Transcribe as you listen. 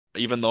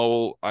even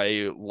though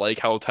I like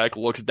how Tech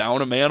looks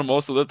down a man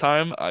most of the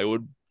time, I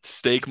would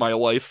stake my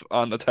life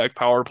on the Tech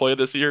power play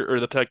this year,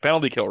 or the Tech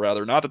penalty kill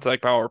rather, not the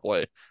Tech power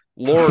play.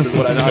 Lord,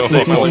 would I not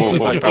stake my life on the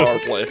Tech power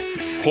play?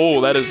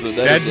 Oh,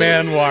 Dead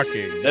man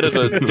walking. that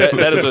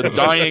is a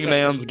dying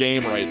man's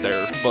game right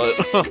there. But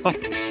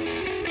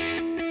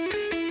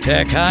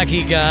Tech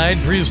Hockey Guide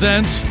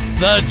presents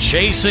the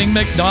Chasing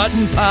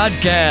MacNaughton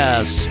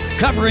podcast,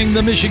 covering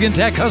the Michigan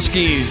Tech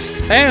Huskies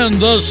and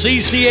the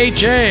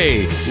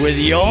CCHA with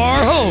your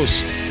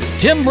host,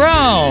 Tim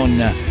Brown,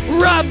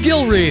 Rob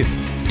Gilreath,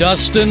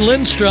 Dustin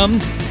Lindstrom,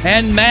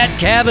 and Matt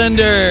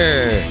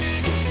Cavender.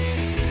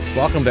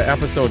 Welcome to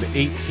episode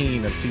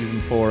 18 of season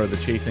 4 of the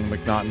Chasing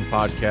MacNaughton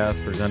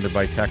podcast, presented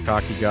by Tech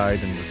Hockey Guide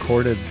and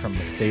recorded from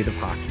the state of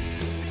hockey.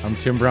 I'm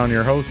Tim Brown,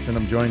 your host, and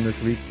I'm joined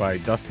this week by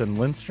Dustin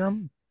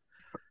Lindstrom.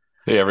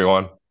 Hey,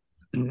 everyone.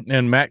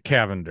 And Matt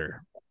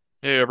Cavender.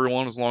 hey,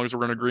 everyone, as long as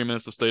we're in agreement,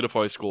 it's the state of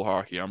high school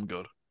hockey. I'm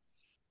good.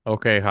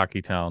 Okay,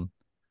 Hockey Town.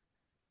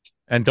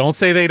 And don't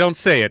say they don't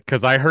say it,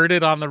 because I heard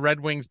it on the Red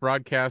Wings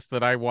broadcast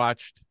that I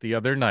watched the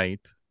other night.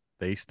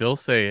 They still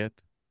say it.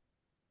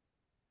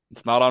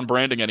 It's not on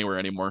branding anywhere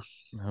anymore.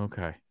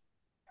 Okay.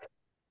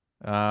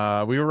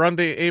 We were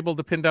able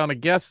to pin down a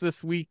guest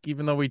this week,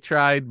 even though we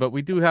tried, but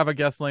we do have a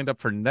guest lined up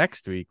for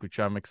next week, which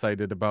I'm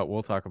excited about.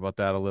 We'll talk about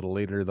that a little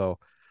later, though.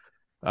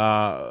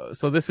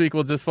 So this week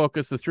we'll just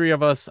focus, the three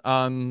of us,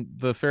 on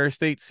the Ferris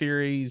State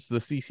series, the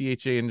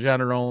CCHA in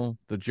general,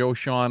 the Joe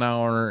Sean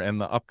Hour, and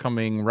the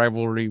upcoming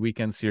rivalry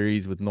weekend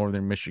series with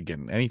Northern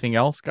Michigan. Anything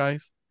else,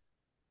 guys?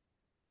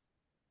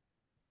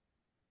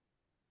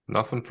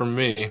 Nothing from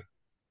me.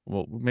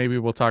 Well, maybe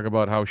we'll talk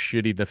about how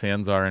shitty the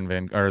fans are in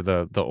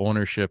the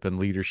ownership and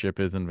leadership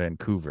is in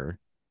Vancouver,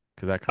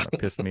 because that kind of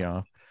pissed me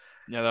off.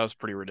 Yeah, that was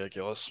pretty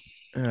ridiculous.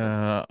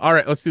 All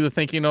right, let's do the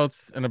thank you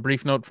notes and a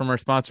brief note from our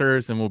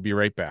sponsors, and we'll be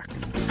right back.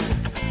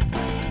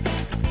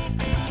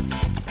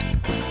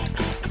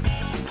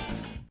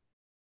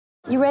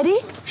 You ready?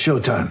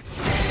 Showtime.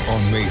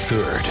 On May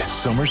 3rd,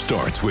 summer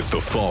starts with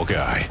The Fall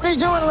Guy. Let's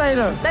do it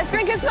later. Let's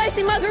drink a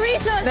spicy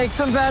margarita. Make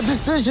some bad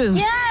decisions.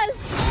 Yes.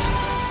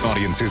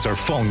 Audiences are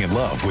falling in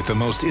love with the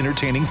most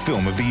entertaining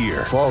film of the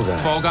year. Fall guy.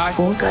 Fall Guy?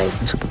 Fall guy.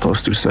 That's what the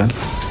poster said.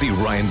 See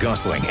Ryan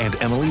Gosling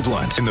and Emily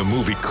Blunt in the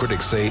movie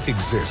critics say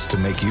exists to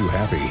make you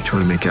happy.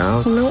 Trying to make it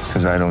out? Nope.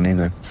 Because I don't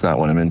either. It's not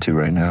what I'm into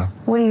right now.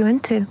 What are you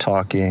into?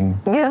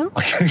 Talking. Yeah.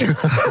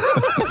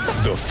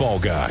 The Fall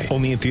Guy.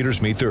 Only in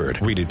theaters May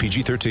 3rd. Rated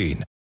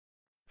PG-13.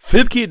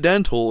 Fibke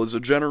Dental is a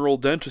general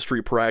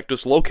dentistry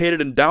practice located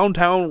in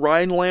downtown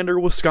Rhinelander,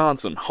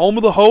 Wisconsin, home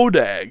of the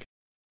Hodag.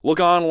 Look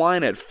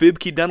online at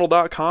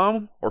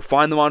fibkedental.com or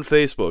find them on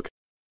Facebook.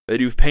 They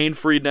do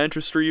pain-free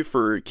dentistry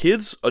for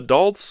kids,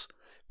 adults,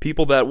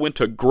 people that went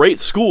to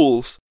great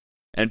schools,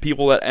 and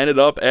people that ended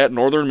up at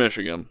Northern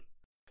Michigan.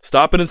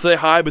 Stop in and say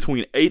hi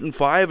between 8 and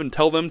 5 and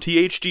tell them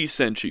THG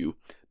sent you.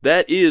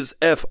 That is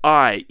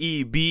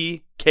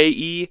FIEBKE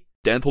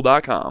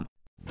dental.com.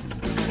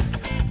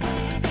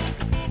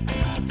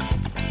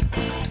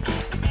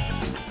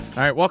 All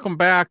right, welcome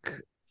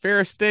back.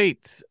 Ferris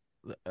State.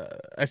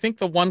 I think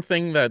the one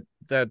thing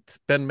that's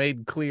been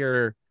made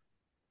clear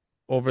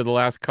over the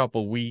last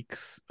couple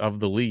weeks of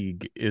the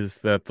league is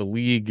that the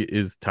league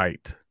is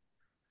tight.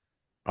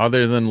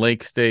 Other than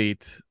Lake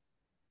State,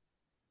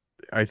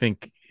 I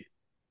think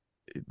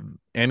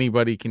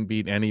anybody can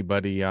beat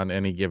anybody on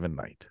any given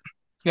night.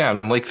 Yeah,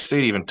 and Lake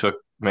State even took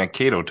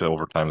Mankato to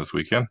overtime this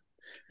weekend.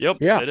 Yep,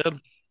 Yeah. they did.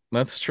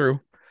 That's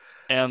true.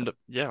 And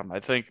yeah, I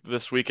think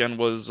this weekend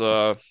was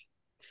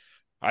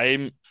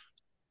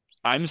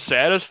I'm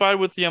satisfied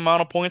with the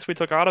amount of points we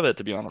took out of it,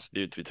 to be honest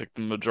with you. We took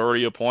the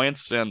majority of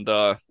points, and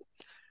I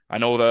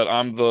know that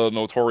I'm the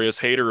notorious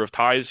hater of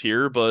ties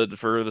here, but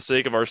for the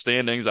sake of our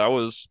standings, I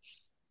was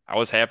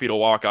happy to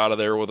walk out of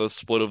there with a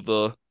split of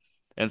the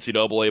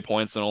NCAA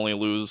points and only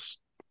lose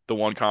the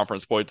one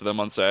conference point to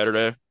them on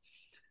Saturday.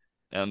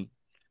 And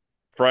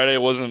Friday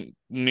wasn't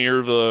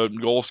near the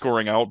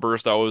goal-scoring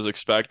outburst I was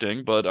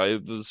expecting, but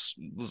this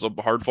was a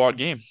hard-fought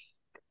game.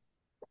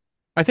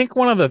 I think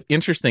one of the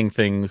interesting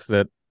things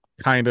that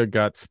kind of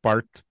got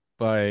sparked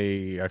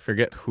by, I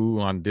forget who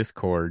on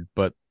Discord,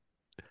 but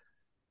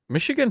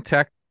Michigan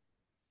Tech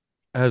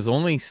has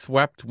only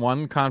swept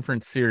one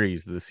conference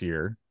series this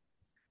year,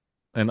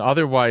 and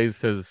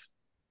otherwise has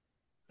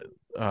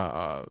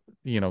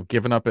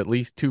given up at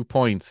least 2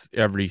 points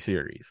every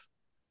series,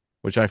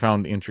 which I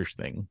found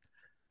interesting.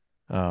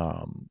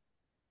 And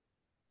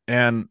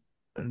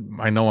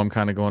I know I'm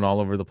kind of going all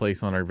over the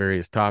place on our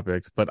various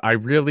topics, but I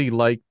really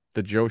like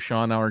the Joe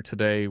Sean Hour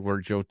today, where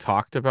Joe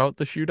talked about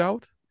the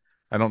shootout.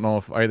 I don't know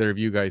if either of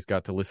you guys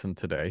got to listen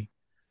today,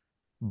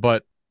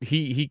 but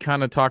he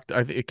kind of talked.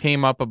 It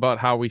came up about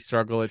how we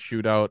struggle at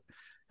shootout,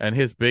 and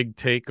his big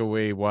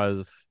takeaway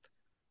was,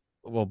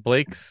 well,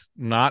 Blake's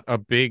not a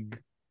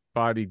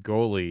big-bodied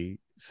goalie,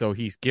 so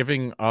he's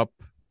giving up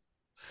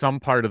some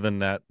part of the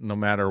net no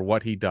matter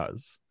what he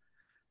does,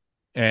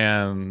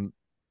 and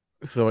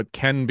so it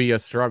can be a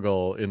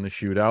struggle in the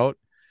shootout.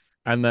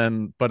 And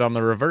then, but on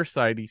the reverse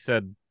side, he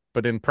said,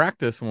 But in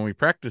practice, when we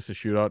practice a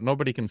shootout,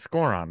 nobody can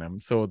score on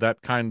him. So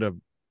that kind of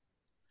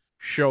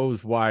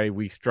shows why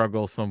we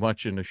struggle so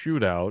much in a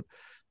shootout,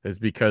 is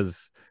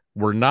because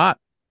we're not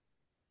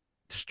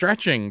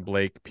stretching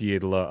Blake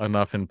Pietila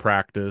enough in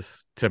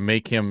practice to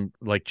make him,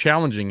 like,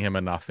 challenging him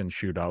enough in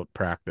shootout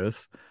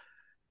practice.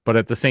 But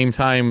at the same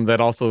time,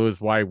 that also is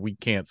why we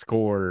can't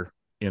score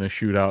in a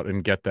shootout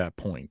and get that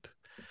point.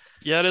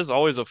 Yeah, it is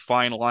always a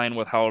fine line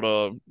with how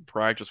to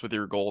practice with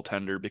your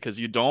goaltender, because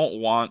you don't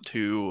want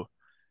to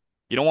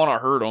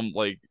hurt him.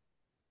 Like,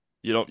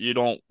 you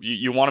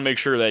want to make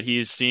sure that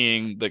he's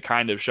seeing the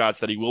kind of shots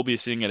that he will be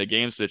seeing in a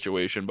game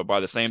situation, but by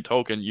the same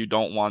token, you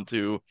don't want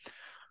to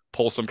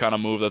pull some kind of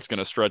move that's going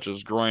to stretch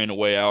his groin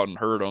way out and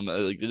hurt him.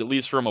 Like, at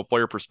least from a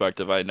player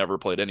perspective, I never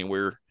played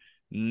anywhere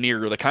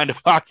near the kind of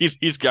hockey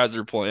these guys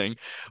are playing,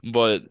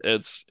 but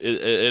it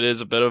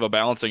is a bit of a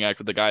balancing act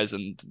with the guys,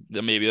 and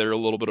maybe they're a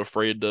little bit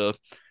afraid to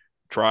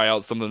try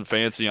out something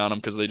fancy on them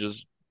because they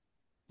just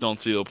don't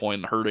see the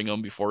point in hurting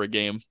them before a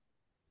game.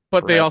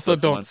 But they Perhaps also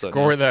that's the don't mindset,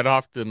 score yeah. that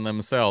often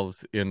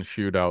themselves in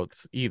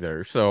shootouts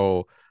either.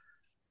 So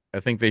I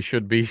think they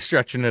should be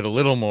stretching it a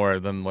little more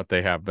than what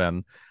they have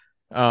been.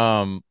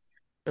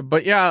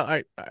 But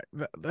yeah,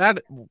 that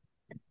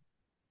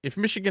if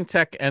Michigan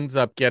Tech ends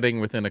up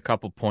getting within a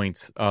couple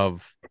points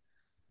of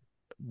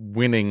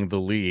winning the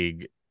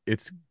league,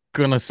 it's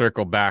gonna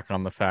circle back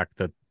on the fact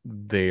that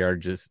they've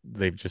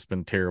just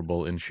been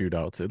terrible in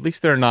shootouts. At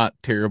least they're not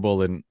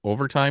terrible in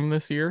overtime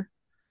this year.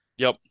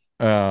 Yep.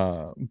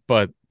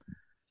 But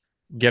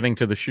getting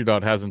to the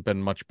shootout hasn't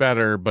been much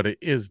better, but it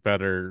is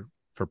better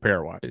for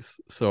pairwise.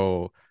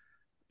 So,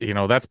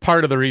 that's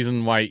part of the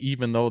reason why,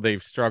 even though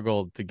they've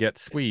struggled to get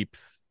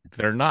sweeps,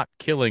 they're not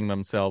killing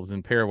themselves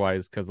in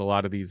pairwise, because a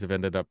lot of these have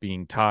ended up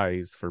being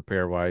ties for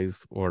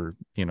pairwise, or,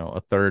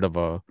 a third of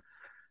a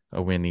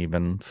win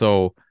even.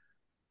 So,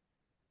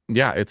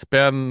 yeah, it's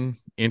been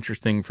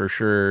interesting for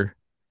sure.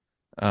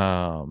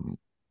 One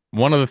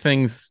of the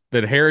things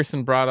that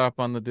Harrison brought up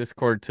on the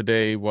Discord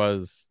today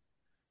was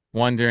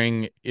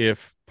wondering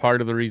if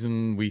part of the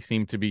reason we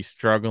seem to be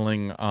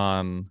struggling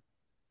on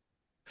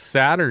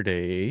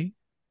Saturday,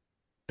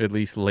 at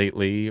least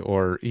lately,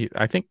 or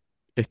I think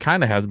it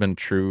kind of has been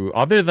true,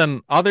 other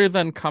than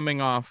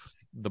coming off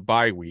the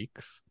bye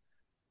weeks,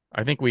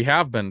 I think we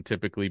have been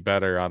typically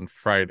better on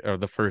Friday or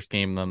the first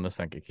game than the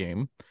second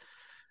game.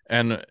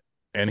 And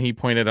he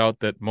pointed out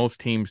that most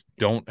teams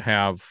don't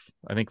have,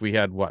 I think we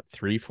had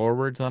 3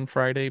 forwards on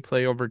Friday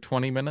play over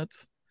 20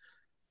 minutes.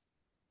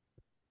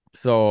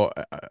 So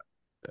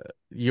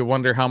you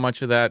wonder how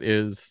much of that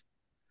is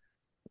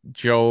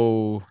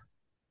Joe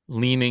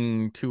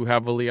leaning too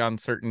heavily on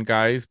certain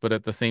guys, but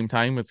at the same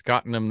time, it's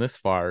gotten him this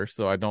far.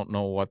 So I don't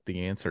know what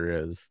the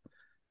answer is.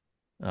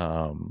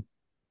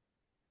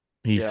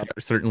 He's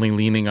certainly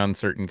leaning on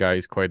certain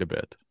guys quite a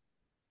bit.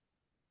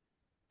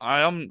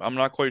 I'm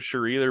not quite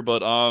sure either,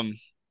 but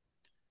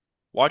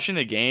watching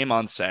the game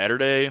on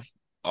Saturday,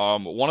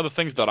 one of the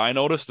things that I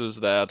noticed is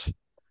that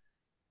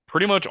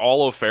pretty much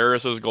all of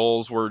Ferris's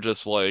goals were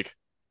just like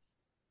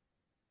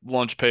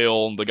lunch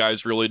pail. The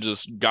guys really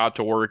just got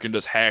to work and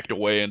just hacked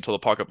away until the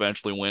puck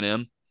eventually went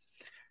in.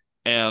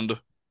 And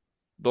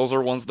those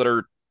are ones that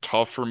are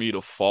tough for me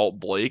to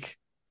fault Blake.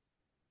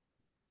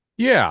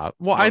 Yeah.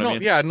 Well, You I know what I don't,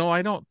 mean? yeah, no,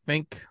 I don't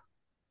think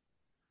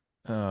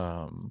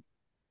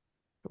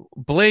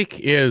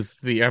Blake is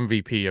the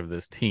MVP of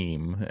this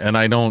team, and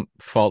I don't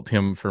fault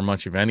him for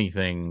much of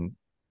anything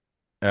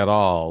at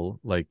all.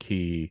 Like,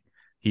 he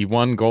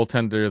won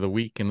goaltender of the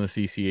week in the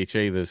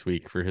CCHA this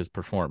week for his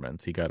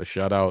performance. He got a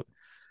shutout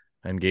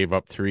and gave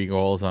up 3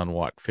 goals on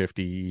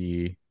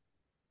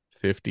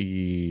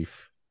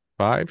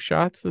 55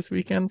 shots this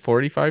weekend,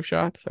 45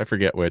 shots. I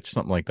forget which,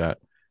 something like that.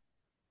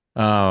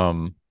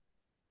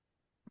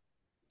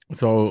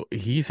 So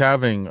he's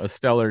having a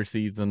stellar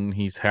season.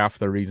 He's half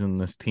the reason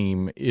this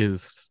team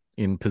is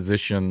in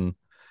position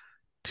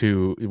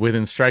to,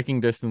 within striking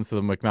distance of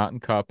the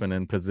McNaughton Cup, and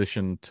in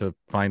position to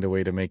find a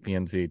way to make the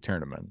NCAA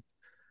tournament.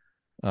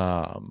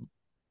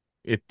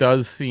 It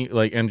does seem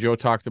like, and Joe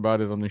talked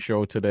about it on the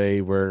show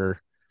today,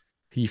 where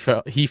he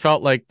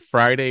felt like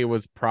Friday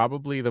was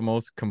probably the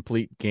most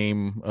complete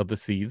game of the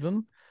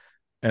season.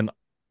 And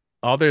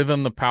other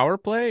than the power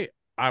play,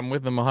 I'm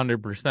with him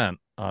 100%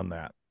 on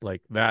that.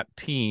 Like, that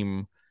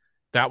team,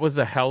 that was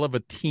a hell of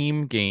a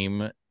team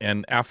game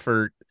and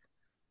effort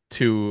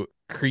to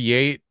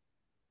create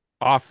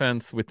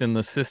offense within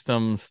the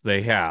systems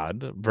they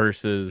had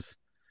versus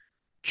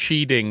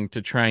cheating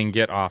to try and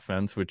get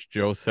offense, which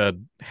Joe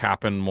said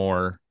happened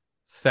more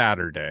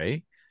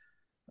Saturday.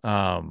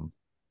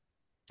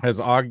 Has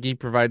Augie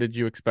provided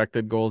you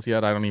expected goals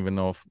yet? I don't even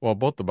know if, well,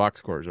 both the box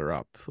scores are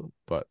up,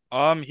 but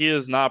He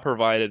has not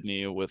provided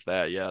me with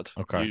that yet.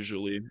 Okay.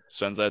 Usually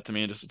sends that to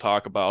me just to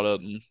talk about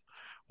it and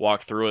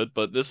walk through it.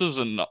 But this was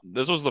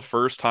the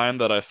first time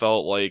that I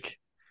felt like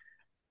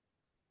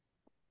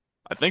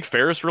I think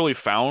Ferris really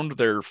found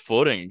their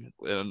footing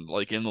and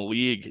like in the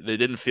league. They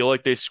didn't feel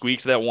like they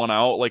squeaked that one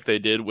out like they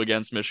did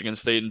against Michigan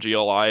State and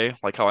GLI,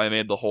 like how I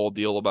made the whole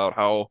deal about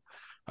how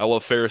I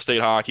love Ferris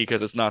State hockey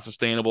because it's not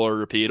sustainable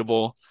or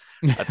repeatable.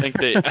 I think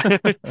they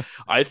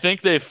I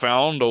think they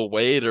found a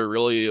way to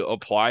really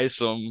apply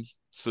some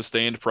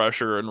sustained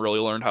pressure and really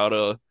learned how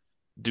to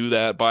do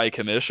that by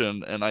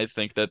commission. And I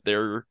think that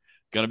they're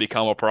going to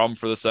become a problem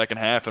for the second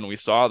half. And we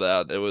saw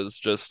that. It was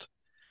just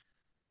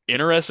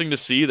interesting to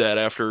see that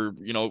after,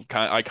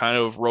 I kind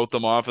of wrote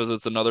them off as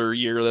it's another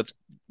year that's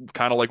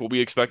kind of like what we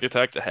expected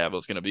Tech to have. It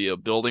was going to be a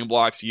building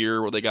blocks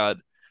year where they got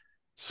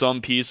some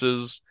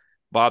pieces.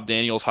 Bob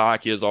Daniels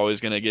hockey is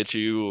always going to get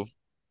you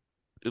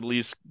at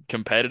least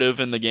competitive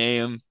in the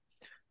game,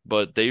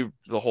 but the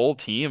whole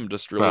team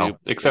just really, Well,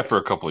 except for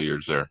a couple of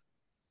years there.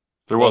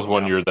 There was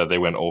one year that they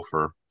went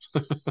over.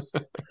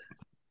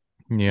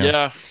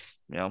 Yeah.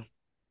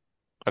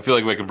 I feel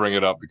like we can bring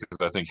it up because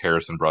I think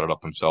Harrison brought it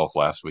up himself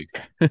last week.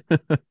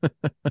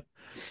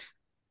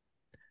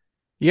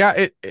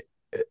 Yeah,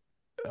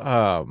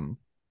 and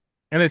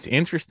it's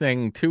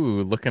interesting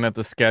too, looking at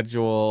the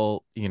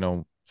schedule.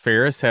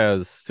 Ferris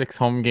has 6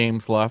 home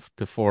games left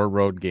to 4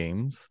 road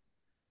games.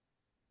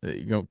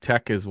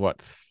 Tech is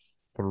what,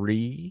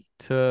 3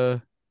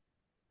 to,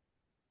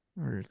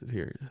 where is it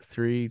here?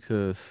 3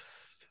 to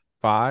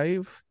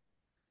 5.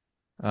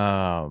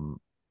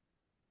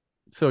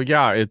 So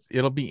yeah,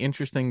 it'll be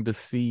interesting to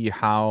see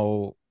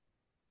how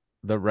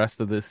the rest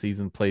of this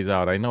season plays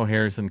out. I know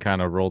Harrison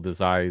kind of rolled his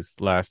eyes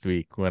last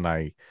week when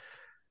I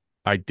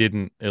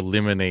didn't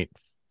eliminate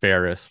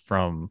Ferris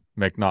from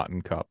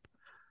McNaughton Cup,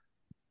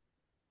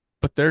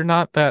 but they're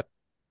not that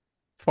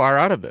far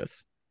out of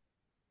this.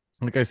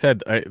 Like I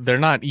said, they're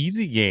not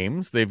easy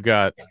games. They've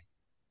got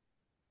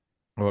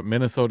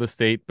Minnesota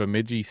State,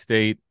 Bemidji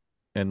State,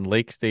 and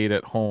Lake State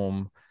at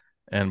home,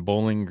 and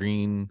Bowling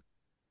Green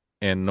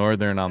and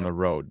Northern on the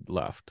road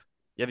left.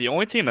 Yeah, the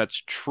only team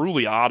that's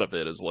truly out of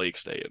it is Lake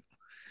State.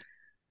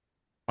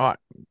 I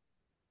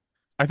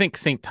think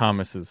St.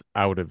 Thomas is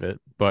out of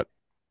it, but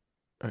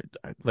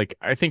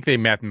I think they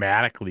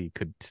mathematically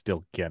could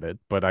still get it,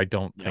 but I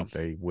don't think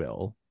they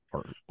will.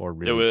 Or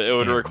really it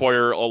would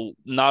require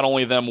not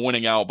only them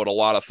winning out, but a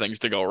lot of things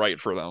to go right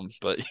for them.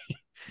 But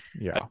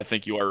yeah, I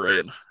think you are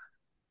right,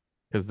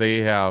 because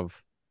they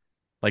have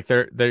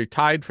they're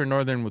tied for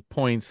Northern with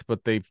points,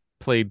 but they've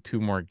played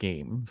 2 more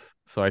games,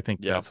 so I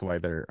think that's why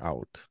they're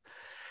out.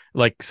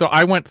 So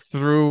I went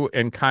through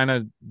and kind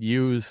of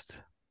used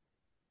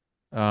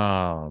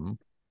Cratch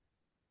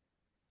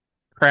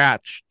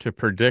to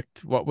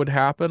predict what would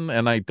happen,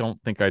 and I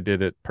don't think I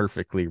did it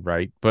perfectly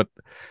right, but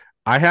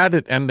I had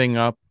it ending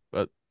up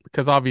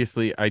because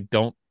obviously I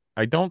don't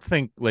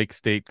think Lake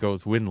State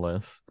goes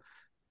winless,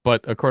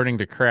 but according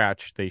to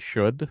Cratch, they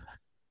should.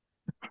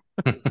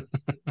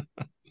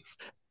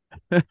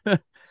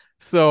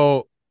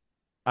 So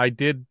I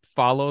did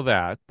follow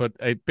that, but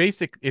it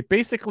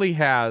basically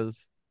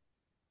has,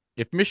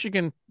 if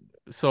Michigan,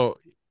 so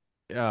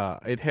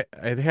it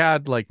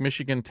had like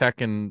Michigan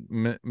Tech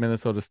and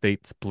Minnesota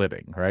State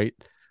splitting, right?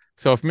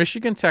 So if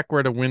Michigan Tech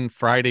were to win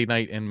Friday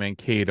night in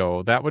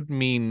Mankato, that would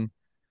mean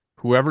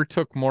whoever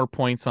took more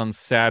points on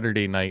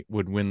Saturday night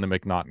would win the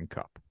McNaughton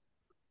Cup.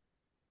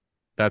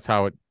 That's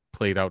how it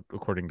played out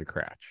according to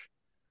Cratch.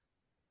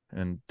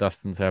 And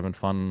Dustin's having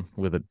fun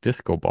with a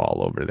disco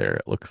ball over there,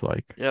 it looks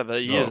like. Yeah,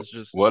 he is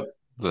just... What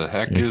the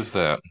heck is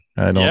that?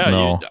 I don't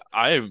know.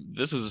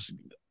 This is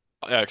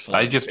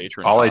excellent.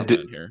 All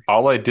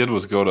I did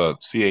was go to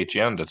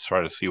CHN to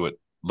try to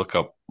look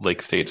up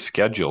Lake State's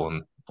schedule,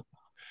 and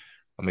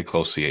let me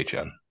close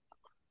CHN.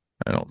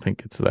 I don't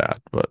think it's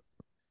that, but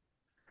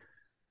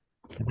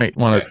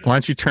why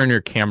don't you turn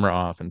your camera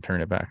off and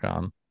turn it back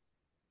on?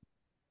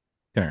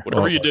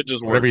 Whatever you did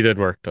just worked. Whatever you did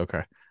worked.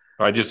 Okay.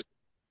 I just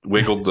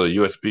wiggled the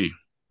USB.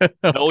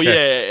 Oh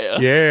yeah.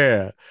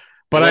 Yeah.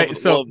 But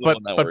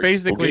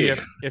basically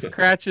if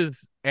Cratch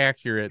is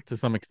accurate to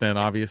some extent,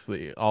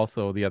 obviously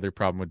also the other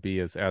problem would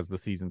be as the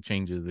season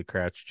changes, the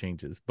Cratch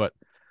changes. But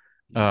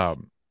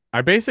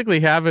I basically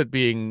have it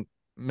being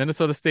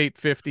Minnesota State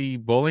 50,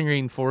 Bowling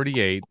Green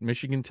 48,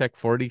 Michigan Tech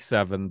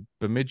 47,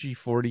 Bemidji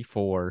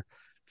 44,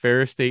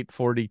 Ferris State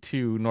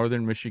 42,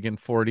 Northern Michigan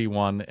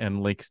 41,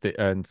 and Lake State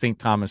and St.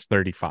 Thomas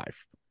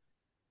 35.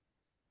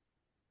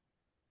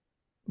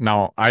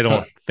 Now, I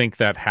don't think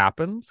that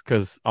happens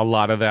because a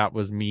lot of that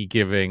was me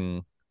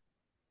giving,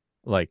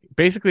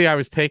 basically I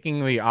was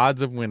taking the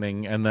odds of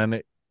winning and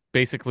then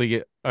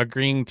basically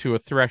agreeing to a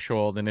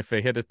threshold, and if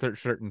they hit a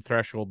certain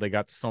threshold, they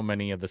got so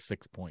many of the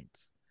 6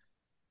 points.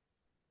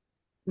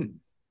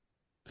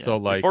 So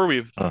before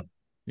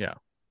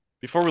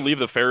we leave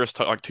the Ferris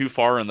too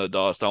far in the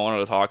dust, I wanted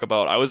to talk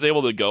about, I was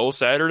able to go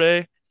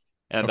Saturday,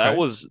 and that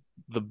was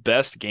the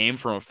best game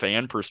from a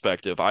fan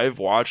perspective I've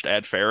watched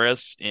at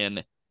Ferris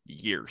in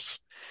years.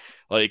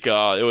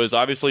 It was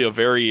obviously a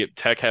very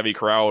tech heavy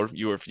crowd,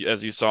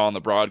 as you saw on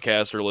the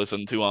broadcast or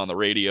listened to on the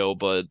radio,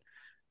 but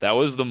that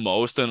was the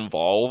most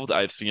involved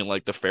I've seen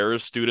the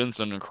Ferris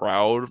students in a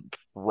crowd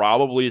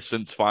probably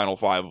since Final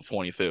Five of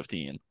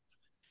 2015.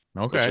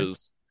 Okay.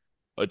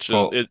 Which is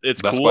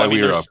it's that's cool. Why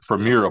we are a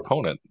premier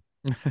opponent.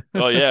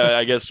 Oh yeah,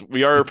 I guess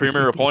we are a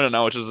premier opponent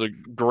now, which is a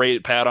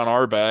great pat on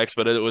our backs,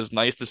 but it was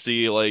nice to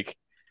see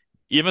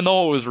even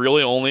though it was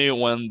really only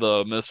when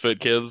the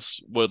Misfit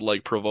kids would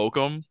like provoke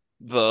them,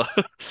 the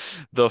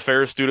the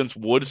Ferris students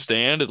would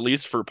stand at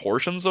least for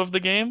portions of the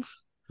game.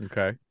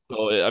 Okay.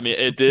 So I mean,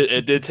 it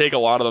did take a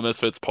lot of the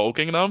Misfits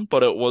poking them,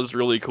 but it was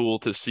really cool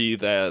to see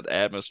that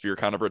atmosphere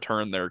kind of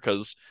return there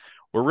because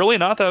we're really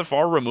not that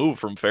far removed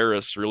from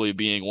Ferris really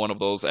being one of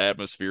those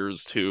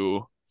atmospheres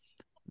to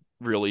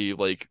really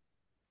like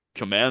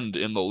commend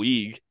in the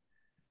league.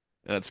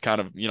 And it's kind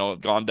of,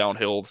 gone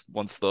downhill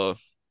once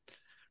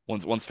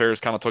Ferris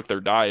kind of took their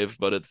dive,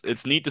 but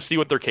it's neat to see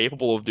what they're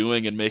capable of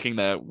doing and making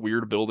that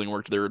weird building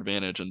work to their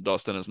advantage. And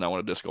Dustin is now in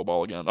a disco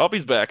ball again. Oh,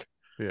 he's back.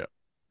 Yeah.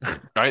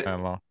 I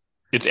don't know.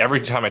 It's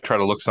every time I try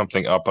to look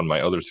something up on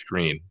my other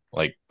screen,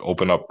 like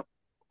open up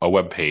a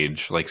web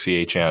page like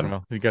CHN.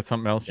 Well, you got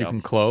something else you Yeah.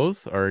 can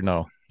close, or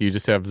no? You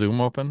just have Zoom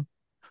open?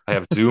 I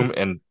have Zoom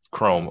and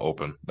Chrome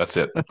open. That's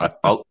it.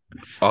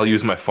 I'll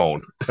use my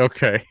phone.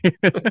 Okay.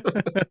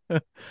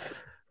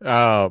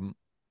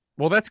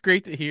 Well, that's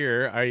great to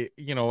hear. I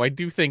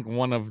do think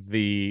one of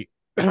the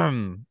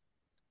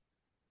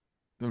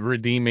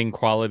redeeming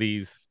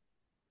qualities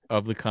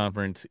of the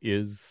conference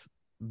is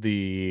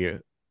the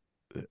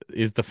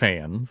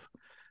fans.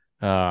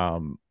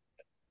 And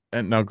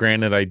now,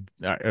 granted,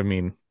 I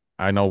mean,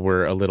 I know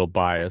we're a little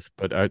biased,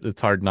 but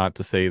it's hard not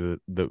to say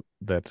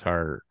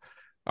that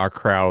our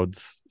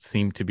crowds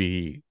seem to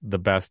be the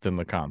best in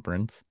the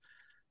conference.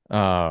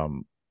 But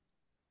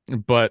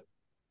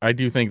I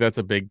do think that's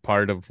a big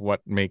part of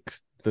what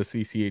makes the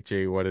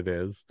CCHA what it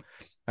is.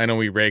 I know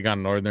we rag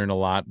on Northern a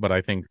lot, but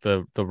I think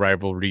the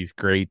rivalry is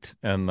great,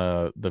 and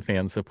the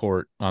fan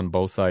support on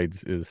both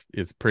sides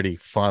is pretty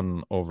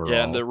fun overall.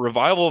 Yeah, and the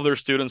revival of their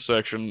student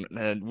section,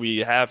 and we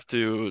have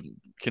to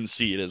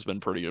concede, has been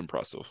pretty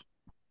impressive.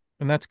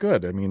 And that's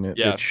good. I mean,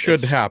 Yeah, it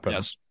should happen.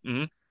 Yes.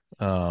 Mhm.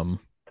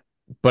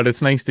 But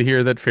it's nice to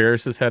hear that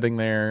Ferris is heading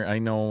there. I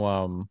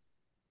know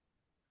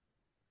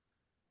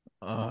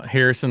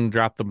Harrison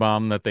dropped the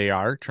bomb that they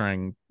are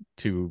trying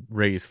to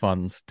raise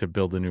funds to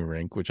build a new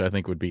rink, which I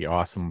think would be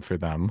awesome for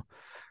them.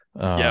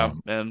 Yeah,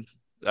 and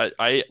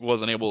I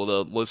wasn't able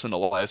to listen to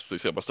last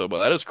week's episode,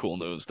 but that is cool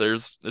news.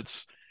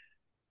 It's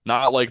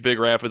not like Big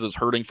Rapids is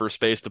hurting for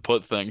space to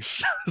put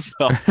things.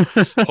 So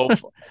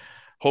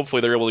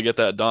hopefully they're able to get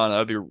that done.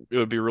 It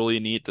would be really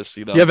neat to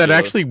see them. Yeah, that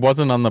actually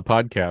wasn't on the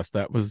podcast.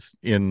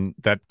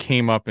 That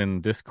came up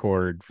in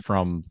Discord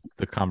from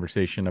the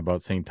conversation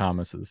about St.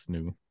 Thomas's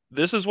new.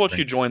 This is what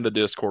you join the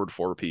Discord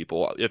for,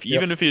 people.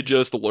 Even if you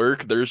just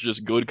lurk, there's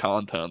just good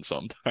content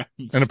sometimes.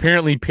 And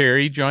apparently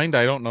Perry joined.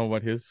 I don't know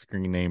what his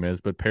screen name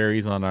is, but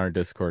Perry's on our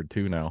Discord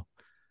too now.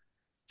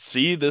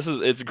 See,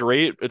 it's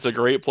great. It's a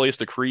great place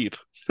to creep.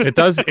 It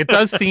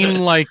does seem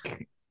like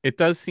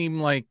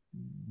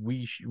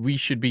we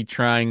should be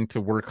trying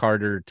to work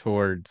harder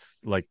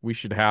towards, like, we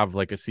should have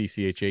like a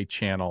CCHA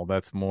channel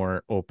that's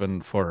more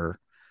open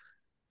for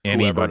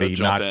anybody,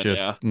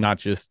 not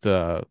just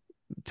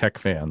tech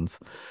fans.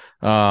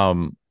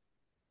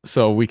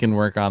 So we can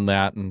work on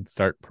that and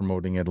start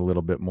promoting it a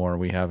little bit more.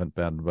 We haven't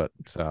been, but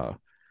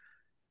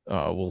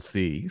we'll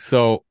see.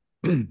 So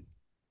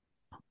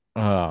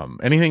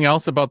anything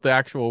else about the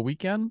actual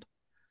weekend?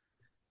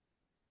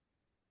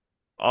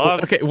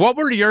 Okay, what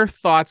were your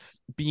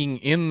thoughts being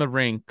in the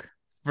rink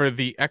for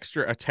the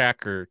extra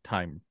attacker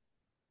time?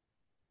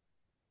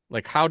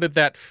 Like, how did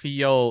that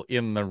feel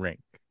in the rink?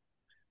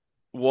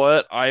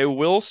 What I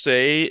will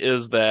say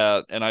is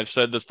that, and I've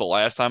said this the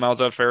last time I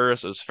was at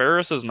Ferris, is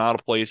Ferris is not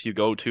a place you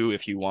go to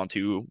if you want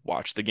to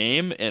watch the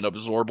game and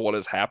absorb what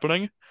is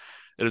happening.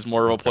 It is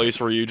more of a place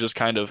where you just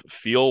kind of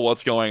feel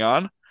what's going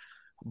on.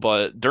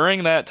 But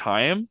during that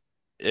time,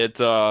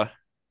 so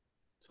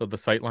the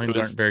sightlines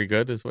aren't very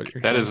good, is what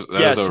you're saying?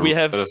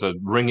 That is a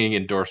ringing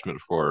endorsement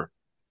for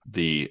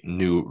the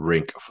new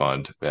rink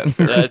fund. But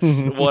that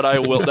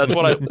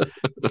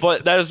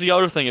is the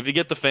other thing. If you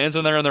get the fans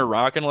in there and they're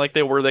rocking like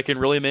they were, they can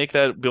really make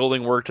that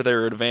building work to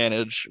their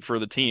advantage for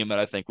the team. And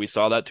I think we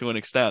saw that to an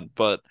extent.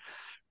 But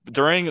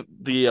during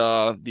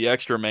the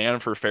extra man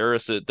for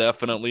Ferris, it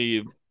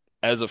definitely,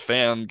 as a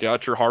fan,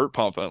 got your heart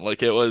pumping.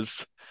 Like it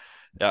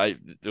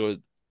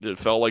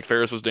felt like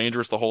Ferris was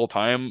dangerous the whole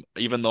time.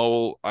 Even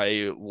though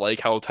I like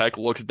how Tech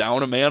looks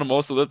down a man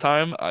most of the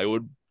time, I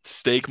would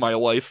stake my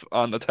life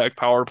on the Tech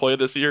power play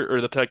this year,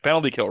 or the Tech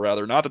penalty kill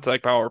rather, not the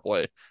Tech power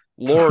play.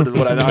 Lord,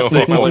 would I not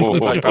stake my life on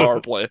the Tech power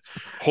play?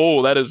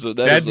 Oh, that is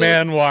dead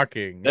man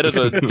walking. That is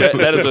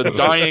a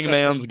dying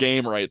man's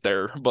game right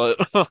there. But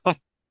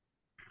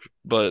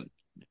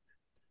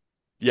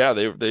yeah,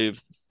 they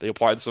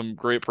applied some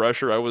great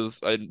pressure.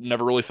 I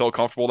never really felt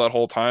comfortable that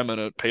whole time, and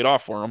it paid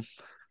off for them.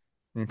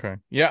 Okay.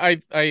 Yeah, I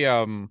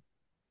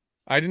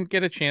didn't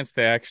get a chance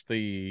to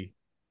actually.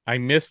 I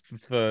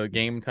missed the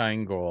game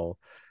tying goal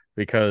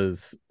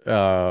because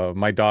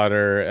my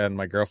daughter and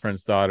my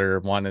girlfriend's daughter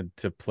wanted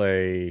to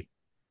play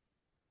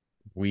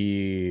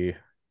Wii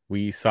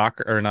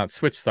soccer, or not,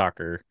 Switch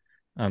soccer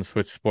on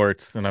Switch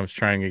Sports, and I was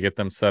trying to get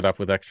them set up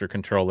with extra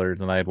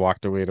controllers, and I had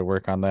walked away to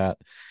work on that.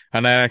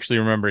 And I actually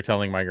remember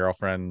telling my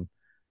girlfriend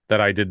that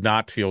I did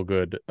not feel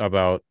good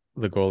about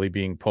the goalie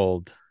being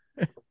pulled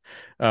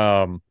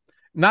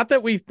Not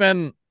that we've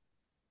been.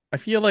 I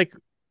feel like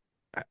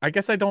I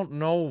guess I don't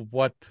know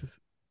what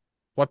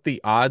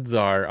the odds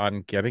are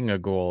on getting a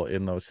goal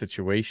in those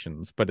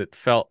situations, but it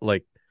felt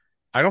like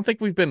I don't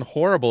think we've been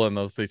horrible in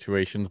those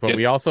situations, but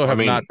we also have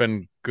not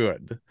been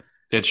good.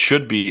 It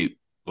should be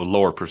a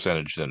lower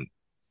percentage than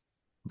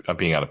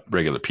being on a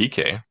regular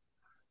PK.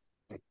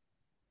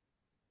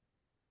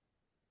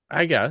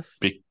 I guess.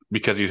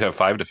 Because you have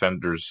 5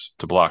 defenders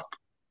to block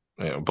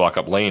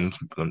up lanes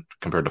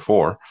compared to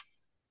 4.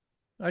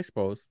 I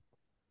suppose.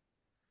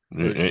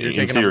 So you're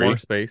taking up more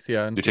space,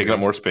 yeah. You're taking up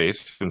more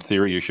space. In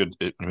theory, you should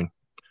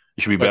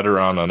be better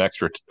on an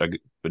extra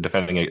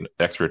defending an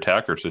extra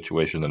attacker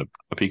situation than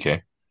a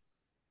PK.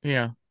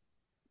 Yeah,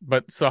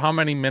 but so how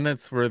many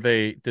minutes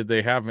did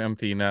they have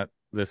empty net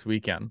this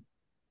weekend?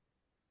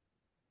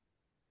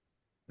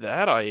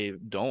 That I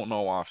don't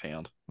know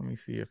offhand. Let me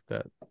see if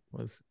that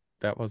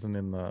wasn't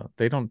in the.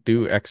 They don't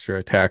do extra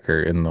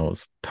attacker in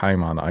those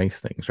time on ice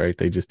things, right?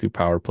 They just do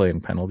power play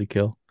and penalty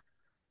kill.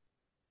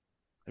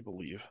 I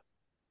believe.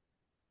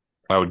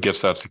 I would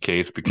guess that's the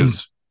case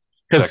because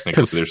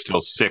technically there's still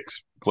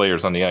 6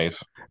 players on the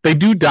ice. They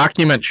do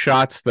document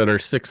shots that are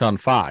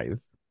 6-on-5,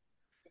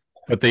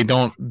 but they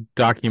don't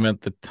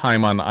document the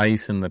time on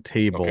ice in the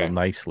table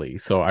nicely.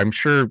 So I'm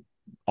sure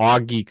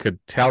Augie could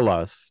tell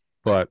us,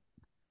 but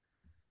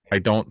I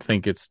don't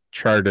think it's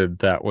charted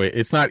that way.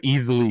 It's not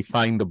easily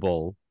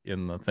findable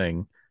in the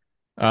thing.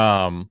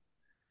 But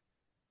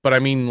I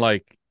mean,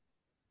 like,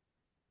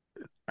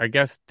 I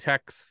guess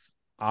Tech's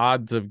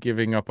odds of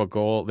giving up a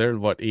goal, they're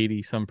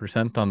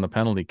 80% on the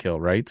penalty kill,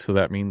 right? So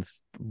that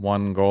means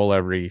 1 goal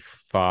every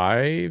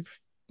 5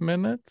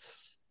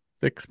 minutes,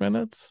 6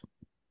 minutes.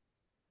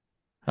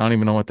 I don't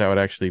even know what that would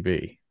actually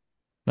be.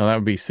 No, that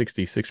would be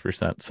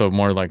 66%. So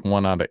more like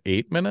 1 out of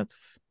 8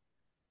 minutes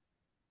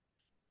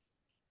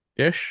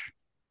ish.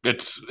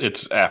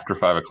 It's after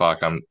 5 o'clock.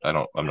 I'm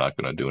not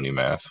going to do any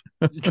math.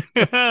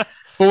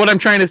 But what I'm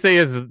trying to say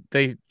is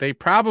they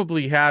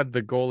probably had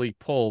the goalie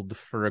pulled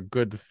for a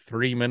good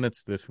 3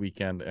 minutes this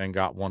weekend and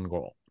got 1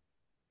 goal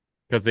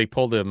because they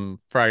pulled him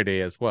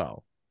Friday as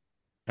well,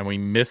 and we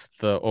missed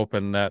the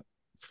open net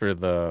for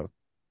the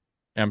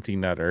empty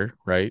netter,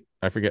 right?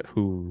 I forget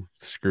who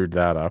screwed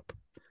that up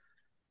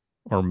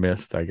or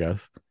missed, I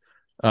guess.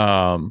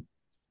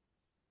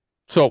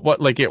 So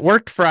it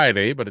worked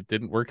Friday, but it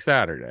didn't work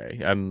Saturday.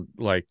 And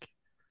like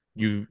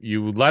you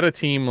let a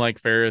team like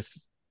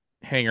Ferris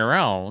hang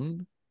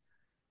around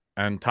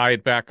and tie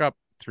it back up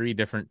 3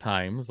 different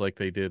times like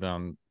they did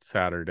on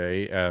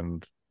Saturday,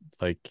 and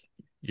like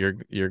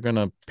you're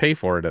gonna pay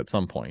for it at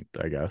some point,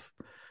 I guess.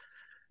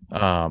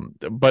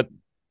 But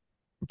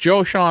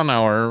Joe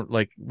Schonauer,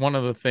 like one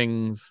of the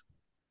things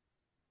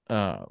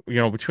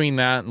between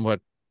that and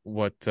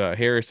what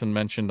Harrison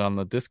mentioned on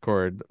the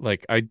Discord,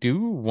 like I do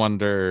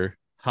wonder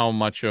how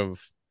much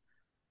of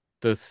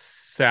the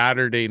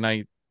Saturday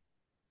night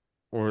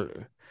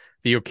or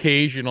the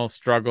occasional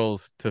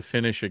struggles to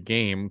finish a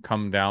game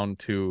come down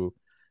to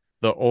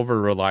the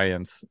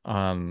over-reliance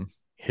on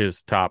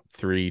his top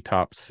 3,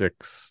 top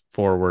 6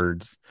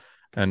 forwards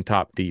and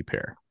top D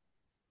pair.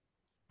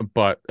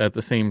 But at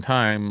the same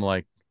time,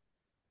 like,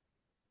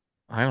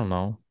 I don't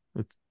know,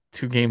 it's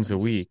 2 games a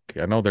week.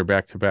 I know they're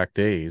back-to-back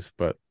days,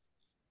 but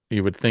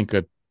you would think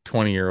a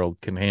 20-year-old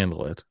can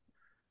handle it.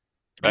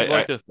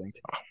 I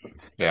think.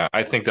 Yeah,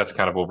 I think that's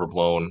kind of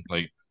overblown.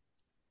 Like,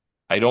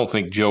 I don't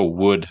think Joe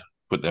would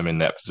put them in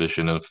that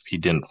position if he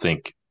didn't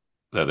think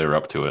that they're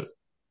up to it.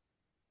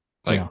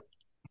 Like,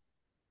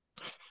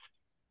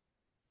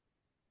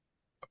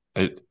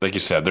 like you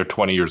said, they're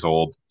 20 years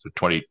old, they're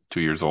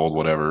 22 years old,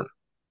 whatever.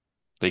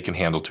 They can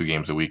handle 2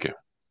 games a week.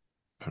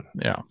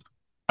 Yeah.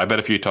 I bet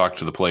if you talk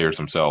to the players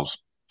themselves,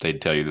 they'd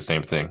tell you the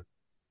same thing.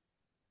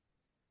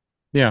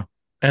 Yeah.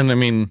 And I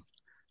mean,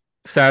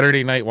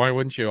 Saturday night, why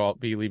wouldn't you all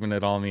be leaving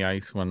it all on the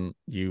ice when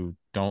you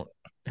don't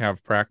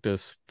have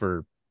practice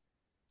for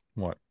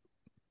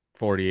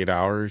 48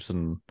 hours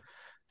and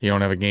you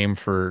don't have a game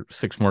for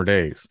 6 more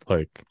days?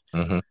 Like,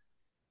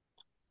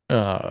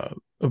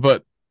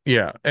 but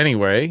yeah,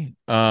 anyway,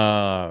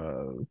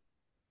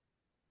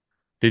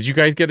 did you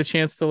guys get a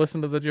chance to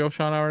listen to the Joe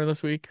Schonauer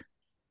this week?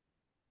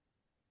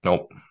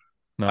 Nope.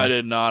 No. I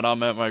did not.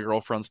 I'm at my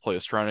girlfriend's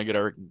place trying to get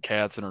our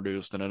cats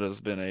introduced, and it has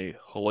been a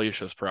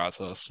hellacious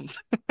process.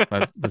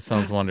 that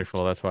sounds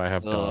wonderful. That's why I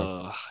have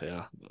dog.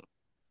 Yeah.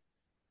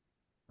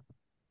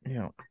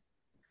 Yeah.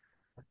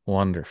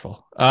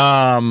 Wonderful.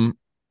 I'm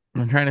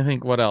trying to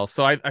think what else.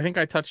 So I think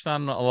I touched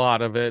on a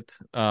lot of it.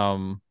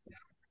 Yeah,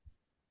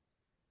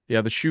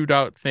 the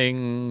shootout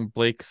thing,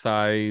 Blake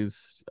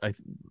size.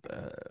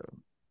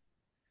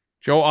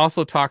 Joe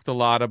also talked a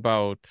lot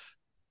about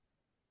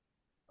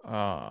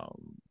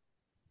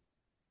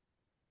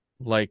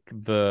like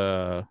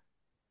I'm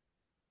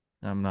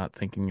not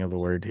thinking of the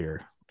word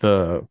here.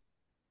 The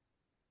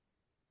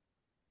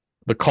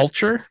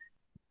culture.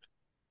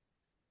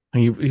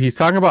 He's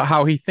talking about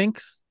how he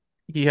thinks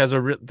they have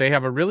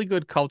a really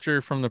good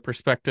culture from the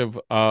perspective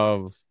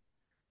of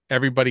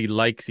everybody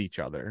likes each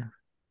other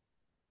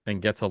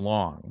and gets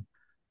along,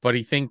 but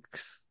he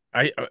thinks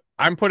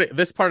I'm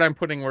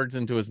putting words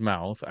into his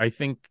mouth. I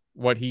think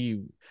what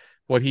he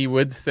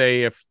would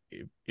say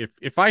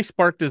if I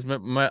sparked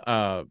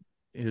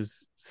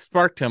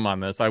sparked him on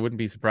this, I wouldn't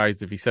be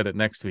surprised if he said it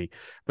next week.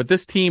 But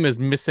this team is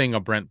missing a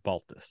Brent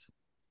Baltus,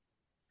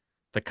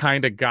 the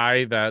kind of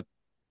guy that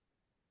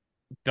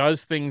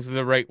does things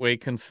the right way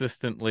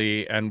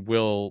consistently and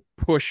will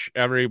push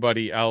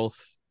everybody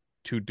else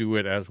to do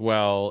it as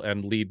well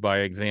and lead by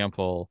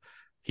example.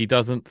 He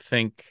doesn't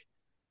think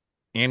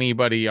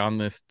anybody on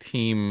this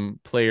team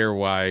player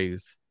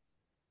wise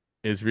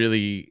is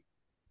really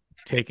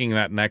taking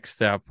that next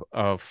step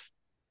of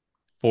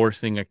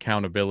forcing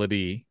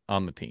accountability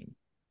on the team.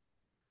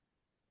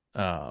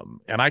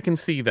 And I can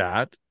see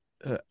that.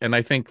 And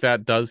I think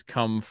that does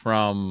come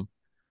from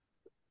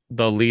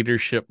the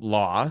leadership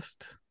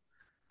lost.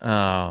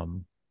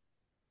 And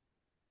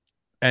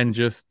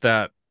just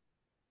that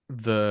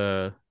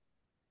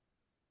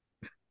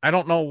I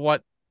don't know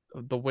what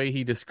the way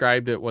he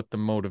described it, what the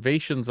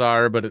motivations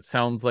are, but it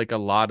sounds like a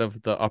lot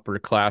of the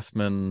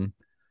upperclassmen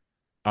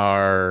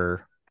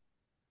are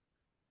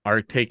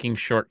taking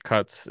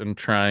shortcuts and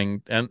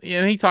trying, and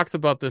he talks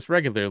about this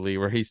regularly,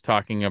 where he's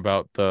talking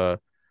about the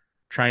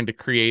trying to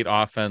create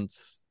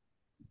offense,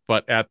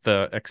 but at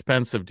the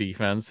expense of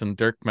defense. And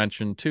Dirk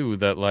mentioned too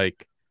that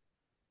like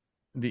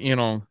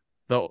the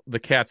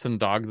cats and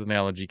dogs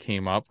analogy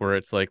came up, where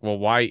it's like, well,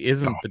 why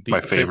isn't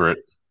my favorite?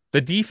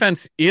 The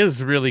defense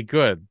is really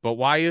good, but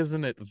why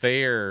isn't it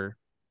there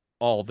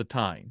all the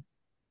time?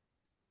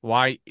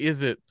 Why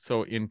is it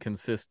so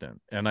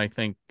inconsistent? And I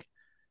think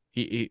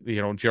he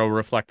Joe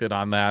reflected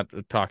on that,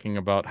 talking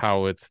about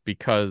how it's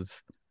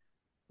because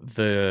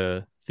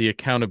the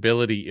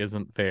accountability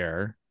isn't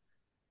there,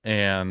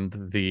 and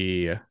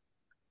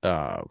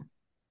I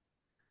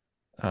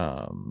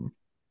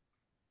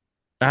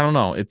don't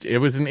know. It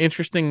was an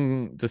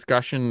interesting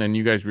discussion, and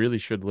you guys really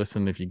should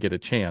listen if you get a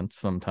chance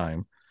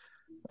sometime.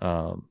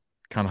 Kind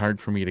of hard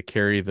for me to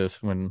carry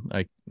this when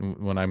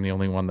I'm the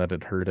only one that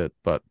had heard it,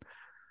 but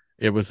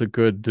it was a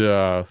good.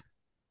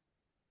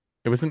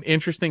 It was an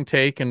interesting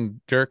take,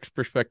 and Dirk's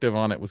perspective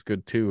on it was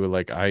good too.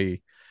 Like I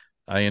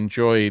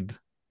enjoyed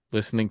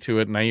listening to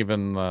it,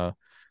 and I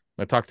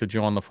talked to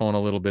Joe on the phone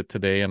a little bit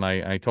today, and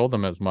I told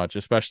him as much,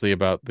 especially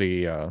about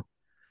the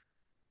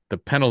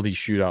penalty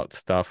shootout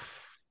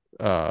stuff.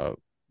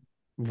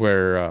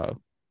 Where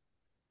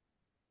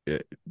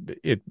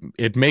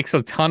it makes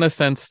a ton of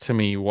sense to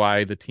me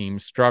why the team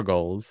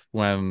struggles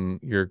when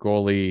your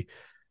goalie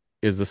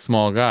is a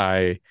small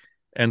guy,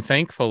 and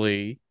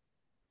thankfully,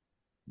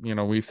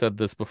 we've said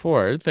this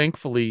before,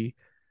 thankfully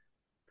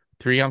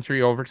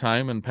 3-on-3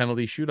 overtime and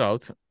penalty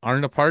shootouts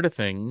aren't a part of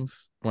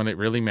things when it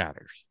really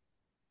matters.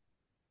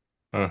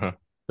 The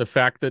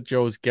fact that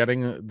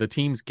the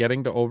team's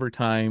getting to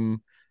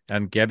overtime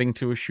and getting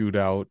to a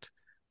shootout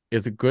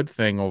is a good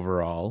thing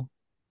overall,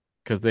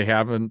 because they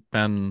haven't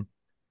been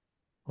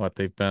where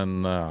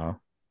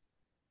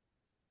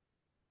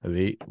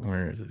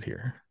is it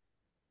here?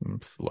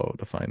 I'm slow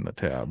to find the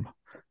tab.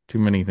 Too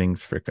many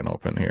things freaking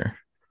open here.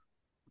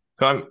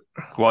 So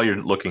while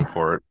you're looking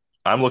for it,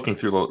 I'm looking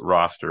through the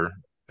roster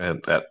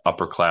at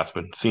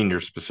upperclassmen,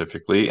 seniors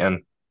specifically,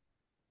 and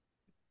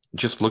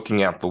just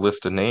looking at the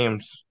list of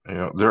names,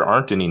 there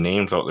aren't any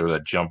names out there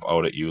that jump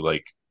out at you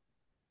like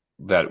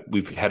that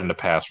we've had in the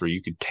past, where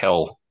you could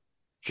tell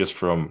just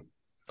from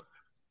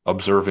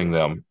observing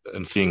them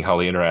and seeing how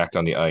they interact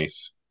on the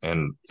ice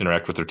and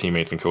interact with their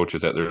teammates and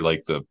coaches, that they're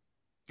like the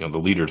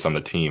leaders on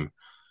the team.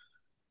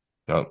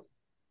 A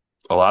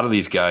lot of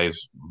these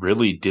guys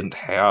really didn't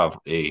have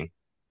a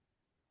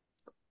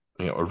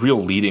real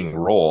leading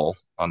role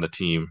on the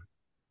team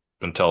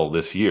until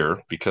this year,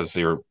 because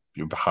they were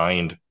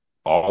behind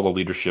all the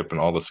leadership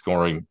and all the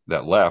scoring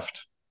that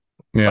left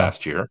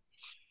last year.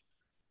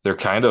 They're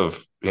kind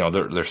of,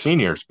 they're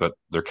seniors, but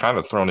they're kind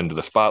of thrown into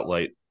the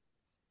spotlight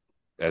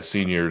as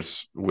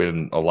seniors,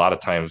 when a lot of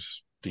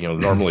times,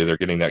 normally they're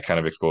getting that kind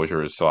of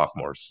exposure as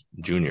sophomores,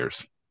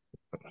 juniors.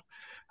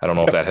 I don't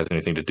know if that has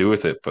anything to do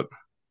with it, but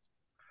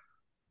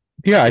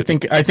yeah, I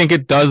think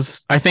it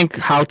does. I think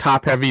how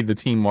top heavy the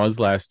team was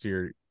last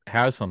year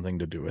has something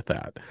to do with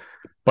that.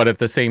 But at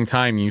the same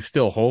time, you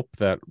still hope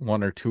that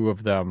one or two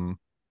of them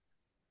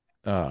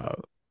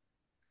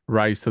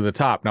rise to the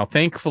top. Now,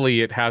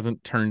 thankfully, it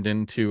hasn't turned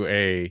into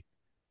a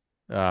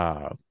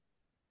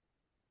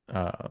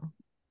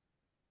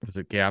was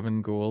it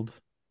Gavin Gould,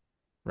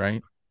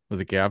 right?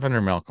 Was it Gavin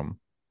or Malcolm?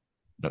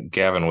 No,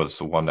 Gavin was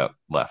the one that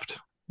left.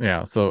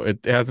 Yeah, so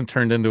it hasn't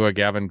turned into a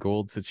Gavin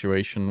Gould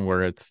situation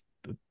where it's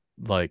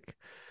like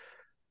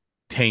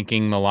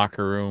tanking the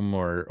locker room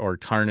or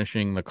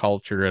tarnishing the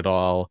culture at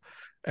all.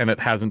 And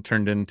it hasn't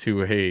turned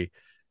into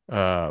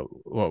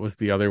what was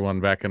the other one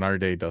back in our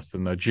day,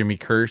 Dustin? The Jimmy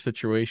Kerr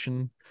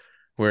situation,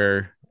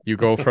 where you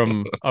go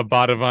from a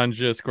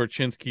Badavanja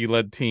Skorchinski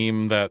led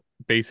team that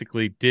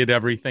basically did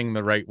everything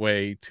the right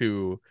way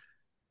to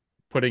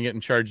putting it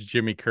in charge of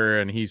Jimmy Kerr,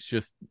 and he's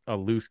just a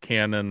loose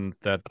cannon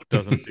that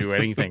doesn't do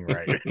anything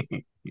right.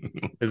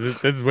 This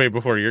is way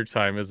before your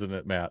time, isn't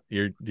it, Matt?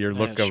 Your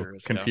look It of sure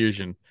is, yeah.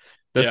 confusion.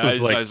 This Yeah, was I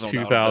like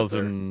zoned out a bit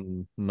there.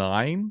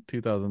 2009,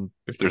 2000.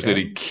 If there's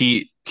any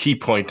key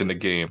point in the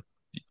game,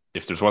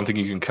 if there's one thing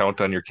you can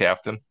count on your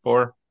captain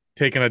for,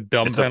 Taking a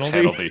dumb it's a penalty.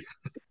 penalty.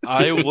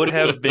 I would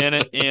have been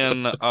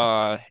in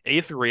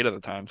 8th grade at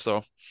the time,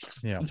 so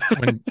Yeah.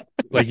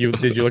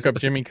 Did you look up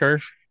Jimmy Kerr?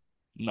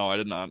 no, I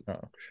did not.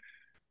 Oh,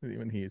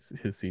 even his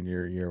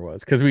senior year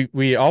was, because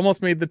we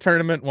almost made the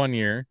tournament one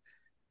year,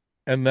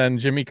 and then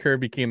Jimmy Kerr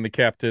became the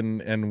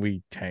captain, and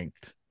we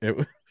tanked. It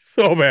was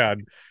so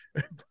bad.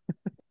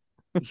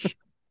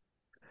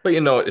 But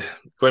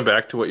going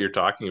back to what you're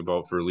talking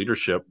about for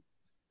leadership,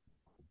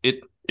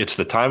 it's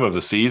the time of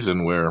the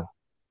season where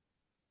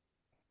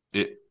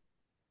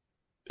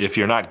if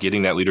you're not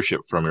getting that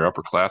leadership from your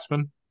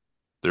upperclassmen,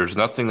 there's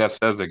nothing that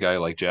says a guy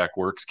like Jack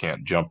Works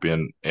can't jump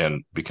in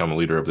and become a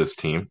leader of this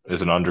team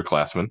as an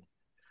underclassman.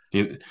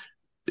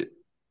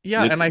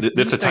 Yeah, and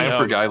it's a time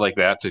for a guy like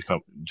that to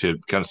kind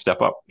of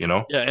step up, Yeah,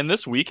 and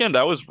this weekend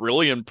I was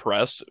really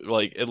impressed.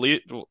 Like, at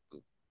least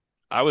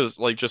I was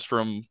like, just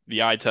from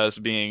the eye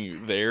test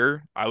being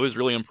there, I was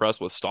really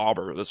impressed with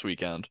Stauber this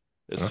weekend,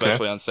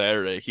 especially on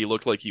Saturday. He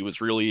looked like he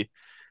was really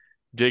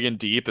digging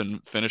deep and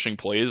finishing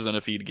plays, and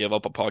if he'd give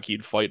up a puck,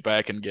 he'd fight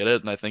back and get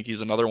it. And I think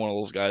he's another one of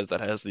those guys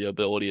that has the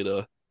ability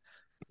to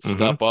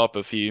step up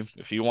if he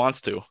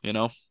wants to,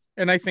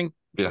 And I think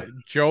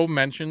Joe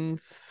mentioned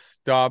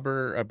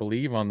Stauber, I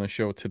believe, on the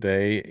show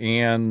today,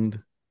 and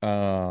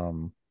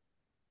who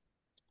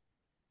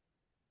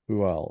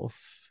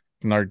else?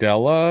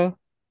 Nardella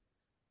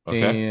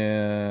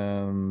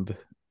and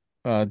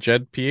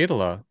Jed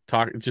Pietila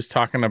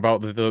talking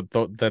about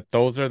that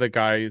those are the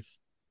guys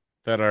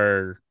that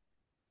are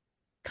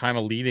kind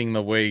of leading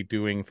the way,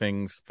 doing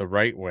things the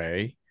right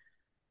way,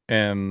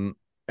 and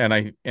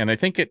I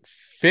think it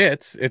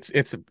fits.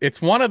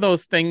 It's one of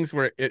those things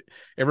where it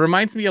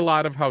reminds me a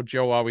lot of how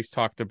Joe always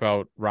talked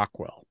about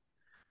Rockwell,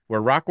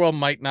 where Rockwell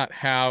might not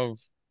have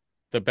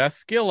the best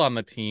skill on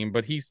the team,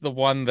 but he's the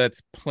one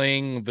that's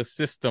playing the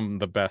system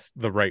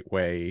the right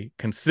way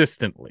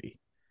consistently.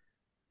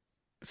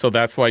 So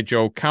that's why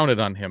Joe counted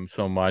on him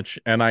so much,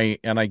 and I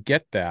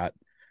get that.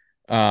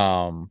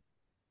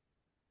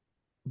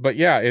 But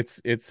yeah, it's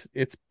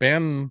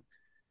been,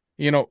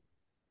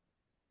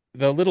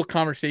 the little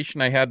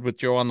conversation I had with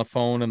Joe on the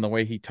phone and the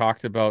way he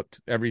talked about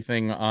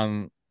everything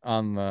on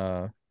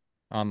the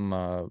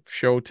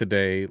show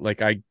today,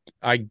 like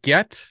I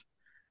get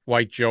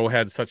why Joe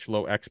had such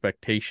low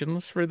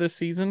expectations for this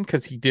season,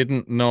 because he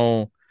didn't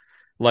know,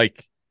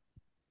 like,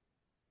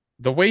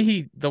 the way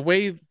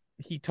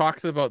he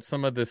talks about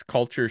some of this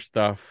culture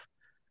stuff,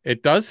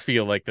 it does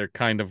feel like they're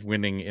kind of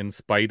winning in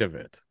spite of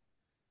it.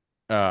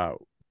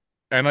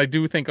 And I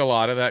do think a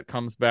lot of that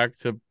comes back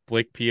to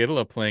Blake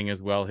Pietila playing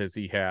as well as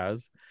he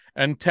has.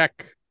 And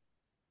Tech,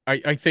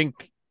 I'm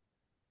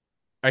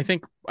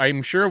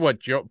sure what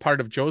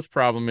part of Joe's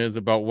problem is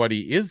about what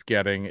he is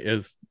getting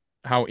is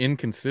how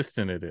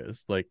inconsistent it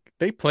is. Like,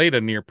 they played a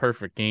near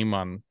perfect game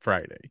on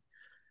Friday.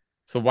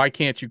 So why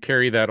can't you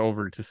carry that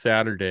over to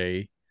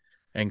Saturday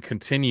and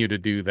continue to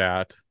do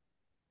that?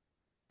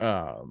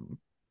 And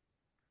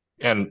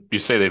you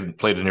say they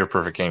played a near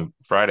perfect game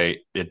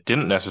Friday. It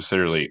didn't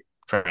necessarily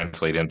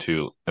translate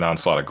into an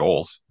onslaught of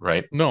goals,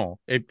 right? No,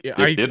 it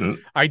didn't.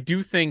 I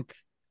do think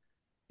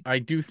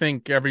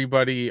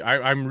everybody.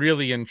 I'm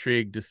really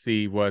intrigued to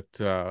see what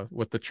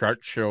the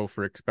charts show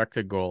for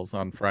expected goals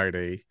on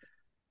Friday,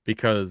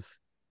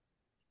 because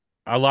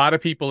a lot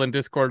of people in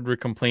Discord were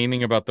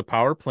complaining about the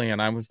power play,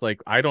 and I was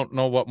like, I don't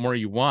know what more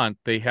you want.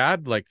 They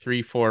had like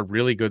 3-4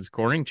 really good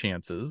scoring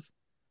chances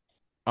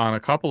on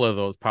a couple of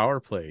those power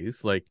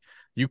plays. Like,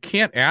 you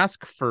can't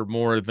ask for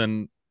more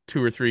than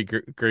 2 or 3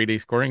 grade A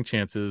scoring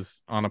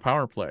chances on a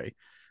power play.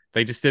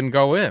 They just didn't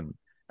go in.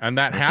 And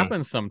that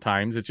happens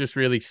sometimes. It just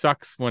really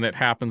sucks when it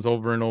happens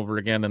over and over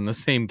again in the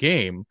same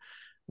game,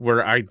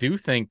 where I do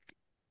think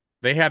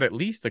they had at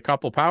least a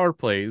couple power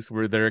plays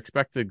where their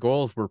expected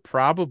goals were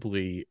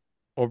probably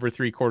over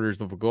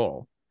 3/4 of a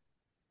goal.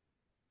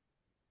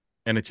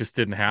 And it just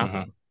didn't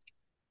happen.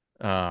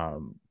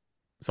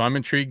 So I'm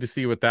intrigued to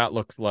see what that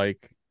looks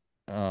like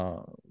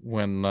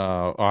when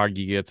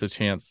Augie gets a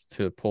chance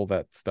to pull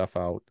that stuff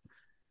out.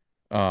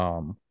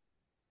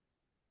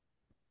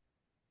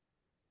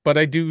 But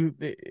I do,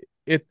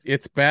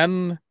 it's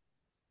been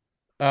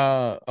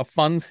a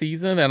fun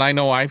season, and I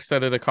know I've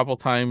said it a couple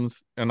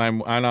times, and I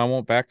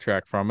won't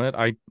backtrack from it.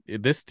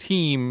 This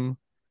team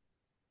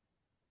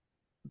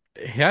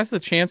has the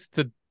chance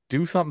to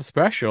do something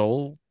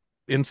special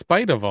in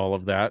spite of all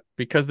of that,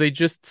 because they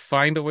just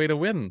find a way to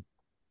win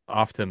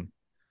often.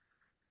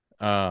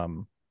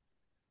 And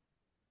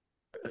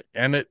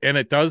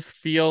it does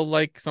feel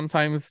like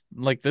sometimes,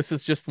 like, this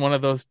is just one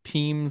of those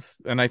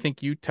teams, and I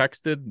think you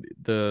texted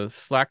the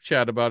Slack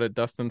chat about it,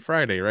 Dustin,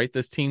 Friday, right?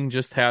 This team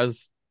just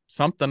has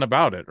something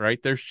about it,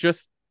 right? There's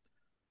just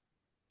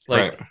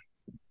like,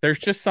 there's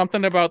just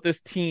something about this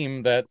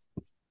team that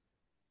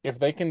if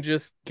they can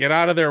just get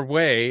out of their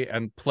way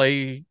and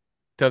play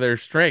to their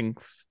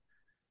strengths,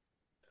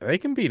 they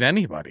can beat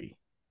anybody.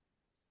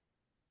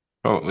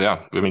 Oh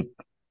yeah, I mean,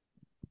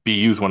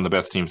 BU's one of the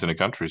best teams in the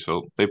country,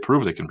 so they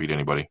prove they can beat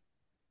anybody.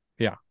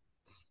 Yeah.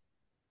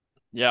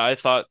 Yeah, I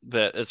thought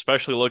that,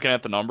 especially looking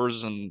at the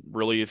numbers and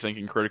really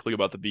thinking critically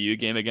about the BU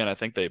game again, I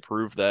think they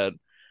proved that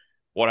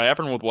what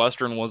happened with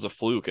Western was a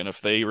fluke, and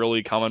if they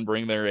really come and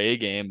bring their A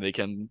game,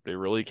 they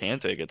really can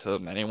take it to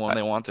anyone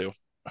they want to.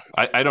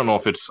 I don't know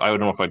if I don't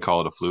know if I'd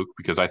call it a fluke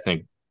because I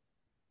think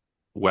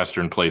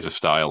Western plays a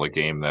style of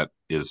game that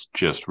is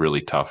just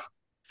really tough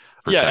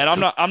for Yeah, Tech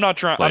and to I'm not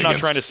trying play I'm not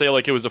trying to against. say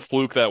like it was a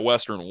fluke that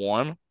Western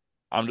won.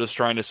 I'm just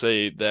trying to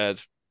say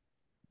that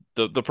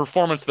the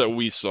performance that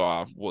we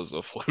saw was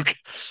a fluke.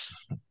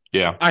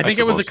 Yeah, I think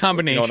it was a suppose.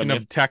 You know what I combination mean?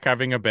 of Tech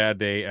having a bad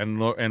day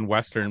and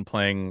Western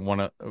playing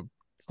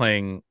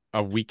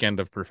a weekend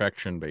of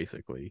perfection,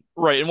 basically.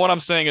 Right, and what I'm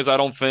saying is I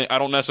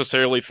don't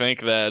necessarily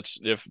think that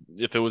if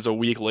it was a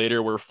week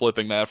later we're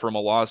flipping that from a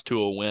loss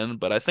to a win,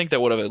 but I think that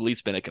would have at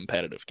least been a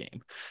competitive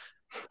game.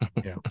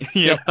 Yeah.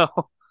 You Yep. know?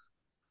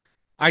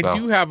 I Well,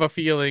 do have a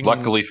feeling.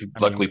 Luckily, I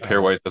luckily, mean,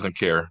 Pairwise doesn't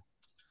care.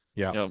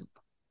 yeah. Yeah.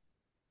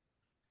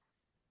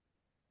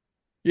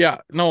 Yeah.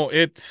 No,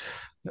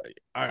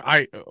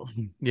 I,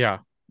 yeah.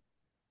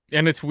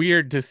 And it's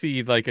weird to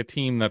see like a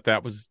team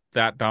that was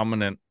that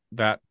dominant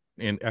that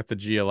in at the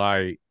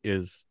GLI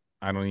is,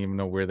 I don't even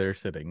know where they're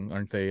sitting.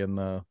 Aren't they They're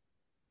not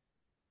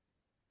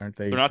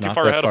too not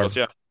far that ahead of far? us,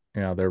 yeah.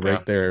 Yeah, they're Yeah.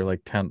 right there,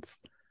 like 10th.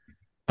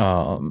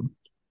 And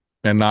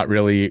not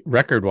really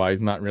record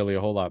wise, not really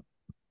a whole lot.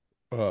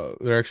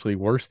 They're actually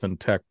worse than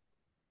Tech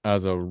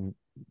as a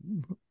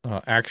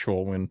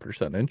actual win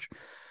percentage,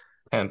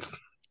 And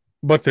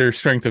but their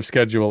strength of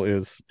schedule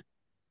is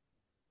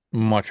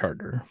much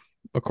harder,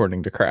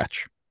 according to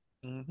Cratch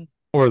Mhm.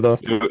 or the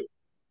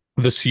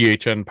it,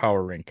 CHN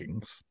power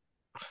rankings.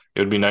 it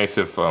would be nice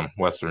if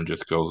Western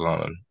just goes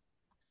on and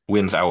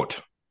wins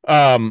out.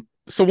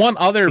 So one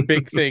other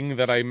big thing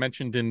that I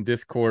mentioned in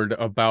Discord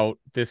about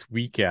this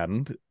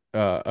weekend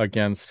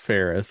against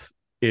Ferris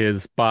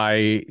is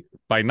by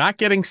not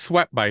getting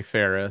swept by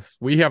Ferris,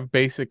 we have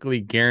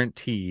basically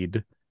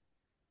guaranteed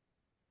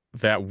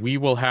that we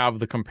will have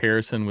the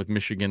comparison with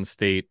Michigan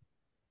State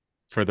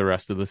for the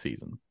rest of the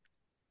season.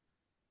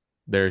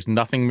 There's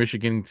nothing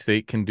Michigan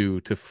State can do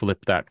to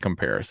flip that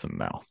comparison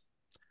now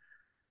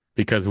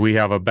because we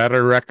have a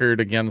better record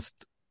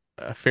against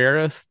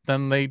Ferris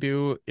than they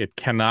do. It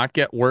cannot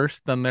get worse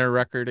than their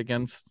record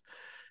against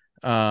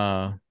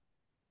I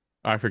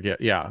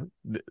forget. Yeah.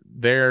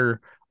 They're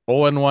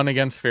 0-1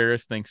 against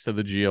Ferris thanks to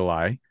the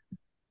GLI.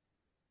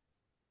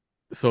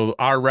 So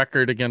our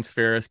record against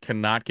Ferris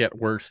cannot get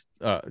worse,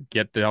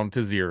 get down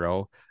to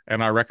 0,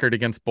 and our record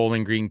against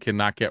Bowling Green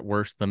cannot get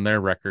worse than their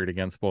record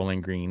against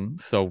Bowling Green.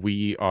 So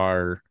we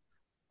are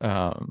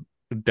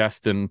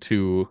destined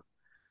to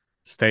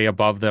stay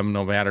above them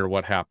no matter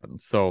what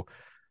happens. So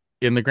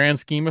in the grand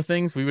scheme of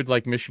things, we would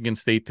like Michigan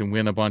State to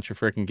win a bunch of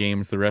freaking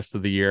games the rest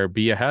of the year,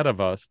 be ahead of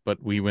us,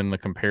 but we win the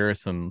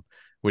comparison,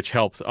 which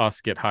helps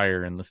us get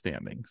higher in the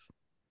standings.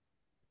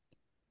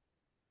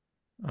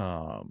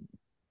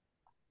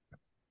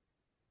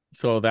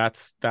 So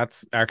that's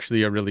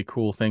actually a really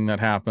cool thing that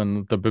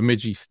happened. The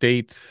Bemidji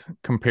State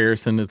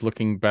comparison is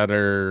looking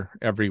better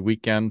every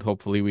weekend.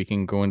 Hopefully we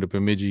can go into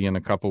Bemidji in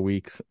a couple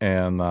weeks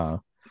and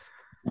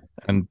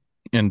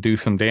do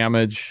some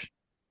damage.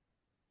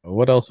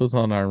 What else was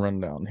on our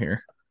rundown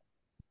here?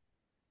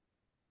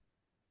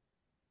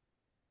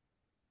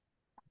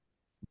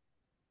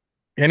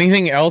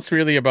 Anything else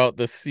really about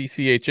the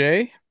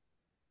CCHA?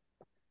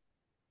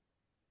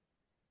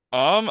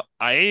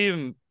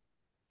 I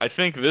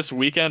think this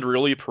weekend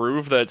really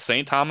proved that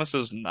St. Thomas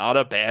is not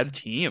a bad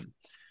team.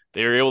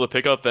 They were able to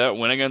pick up that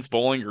win against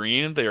Bowling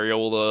Green. They were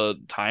able to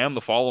tie them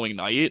the following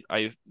night.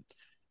 A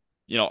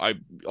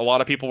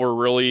lot of people were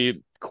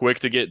really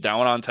quick to get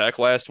down on Tech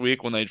last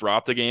week when they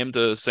dropped the game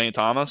to St.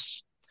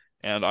 Thomas.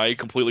 And I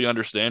completely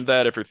understand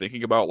that if you're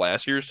thinking about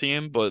last year's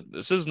team, but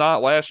this is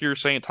not last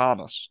year's St.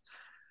 Thomas.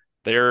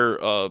 They're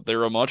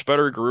a much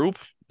better group.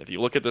 If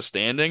you look at the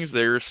standings,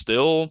 they're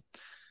still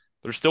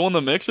in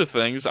the mix of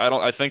things.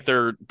 I think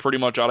they're pretty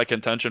much out of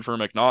contention for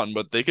McNaughton,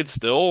 but they could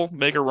still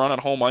make a run at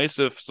home ice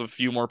if a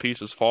few more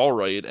pieces fall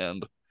right,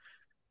 and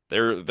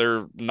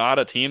they're not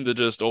a team to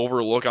just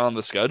overlook on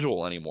the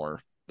schedule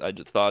anymore. I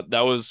just thought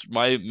that was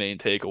my main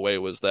takeaway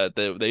was that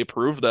they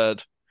proved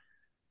that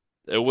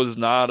it was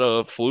not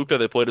a fluke that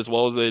they played as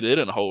well as they did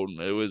in Houghton.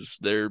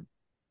 They're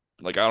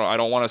like I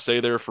don't want to say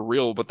they're for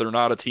real, but they're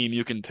not a team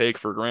you can take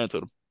for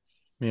granted.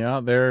 Yeah,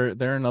 they're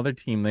another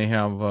team. They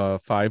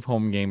have 5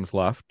 home games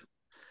left.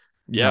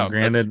 Yeah,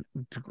 granted,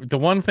 the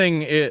one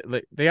thing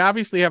they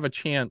obviously have a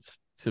chance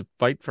to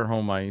fight for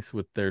home ice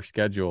with their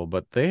schedule,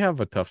 but they have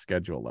a tough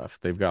schedule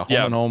left. They've got home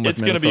and home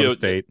with Minnesota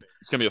State.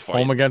 It's gonna be a fight.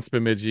 Home against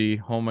Bemidji,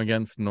 home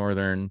against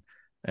Northern,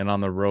 and on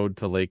the road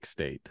to Lake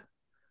State.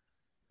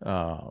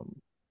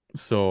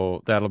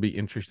 So that'll be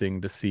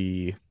interesting to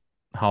see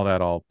how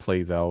that all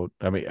plays out.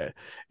 I mean,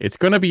 it's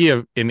going to be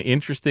an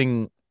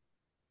interesting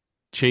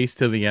chase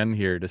to the end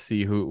here to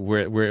see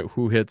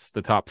who hits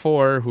the top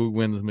four, who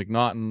wins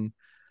McNaughton.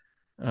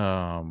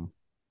 I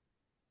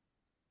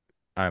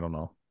don't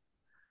know.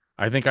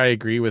 I think I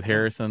agree with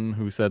Harrison,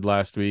 who said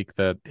last week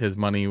that his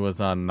money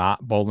was on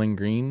not Bowling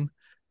Green,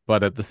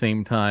 but at the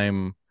same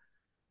time,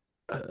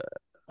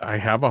 I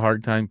have a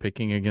hard time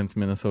picking against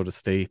Minnesota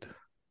State.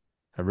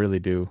 I really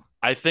do.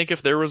 I think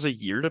if there was a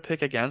year to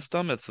pick against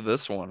them, it's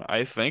this one.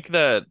 I think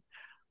that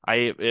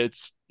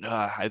it's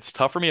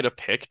tough for me to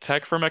pick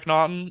Tech for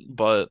McNaughton,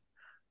 but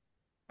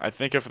I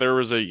think if there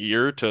was a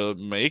year to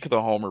make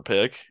the homer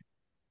pick,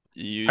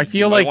 I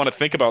feel you might like want to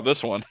think about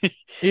this one.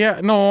 yeah,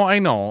 no, I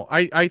know.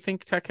 I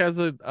think Tech has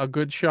a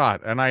good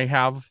shot, and I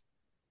have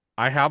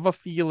a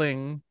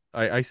feeling.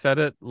 I said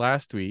it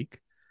last week.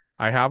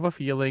 I have a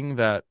feeling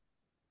that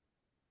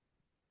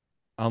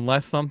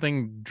unless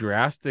something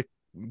drastic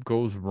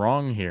goes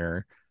wrong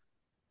here,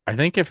 I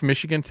think if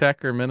Michigan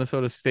Tech or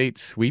Minnesota State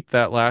sweep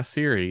that last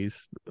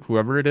series,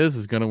 whoever it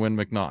is going to win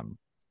McNaughton.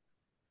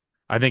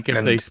 I think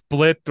if they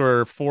split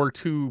or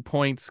 4-2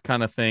 points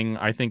kind of thing,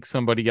 I think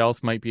somebody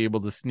else might be able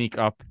to sneak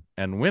up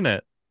and win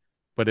it.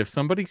 But if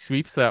somebody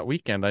sweeps that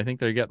weekend, I think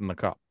they're getting the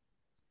cup.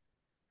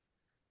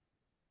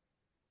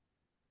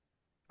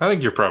 I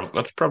think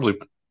that's probably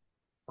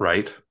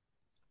right.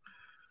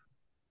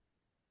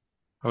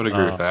 I would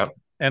agree with that.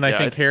 And I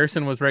think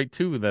Harrison was right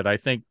too, that I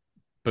think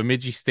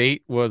Bemidji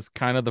State was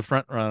kind of the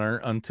front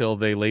runner until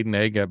they laid an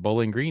egg at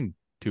Bowling Green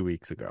 2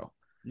 weeks ago.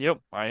 Yep,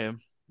 I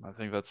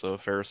think that's a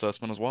fair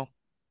assessment as well.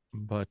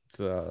 But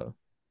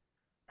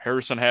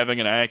Harrison having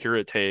an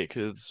accurate take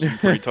is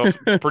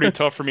pretty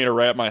tough for me to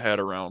wrap my head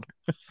around.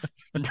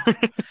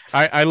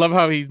 I love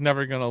how he's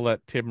never going to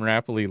let Tim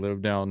Rappley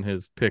live down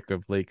his pick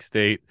of Lake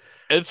State.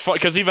 It's fun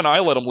because even I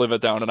let him live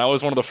it down, and I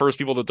was one of the first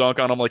people to dunk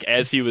on him like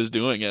as he was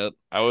doing it.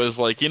 I was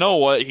like, you know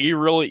what? He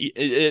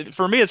really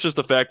for me, it's just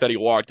the fact that he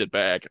walked it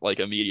back like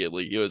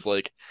immediately. He was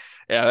like,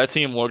 yeah, that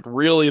team looked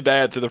really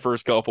bad through the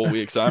first couple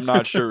weeks. I'm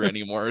not sure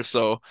anymore.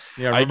 So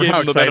yeah, remember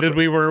how excited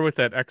we were with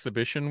that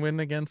exhibition win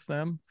against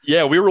them?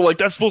 Yeah, we were like,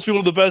 that's supposed to be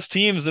one of the best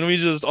teams, and we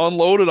just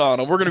unloaded on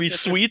them. We're going to be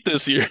sweet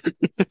this year.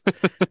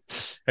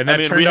 And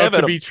that turned out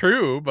to be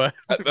true, but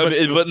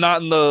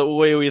not in the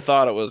way we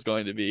thought it was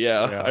going to be.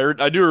 Yeah.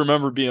 I do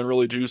remember being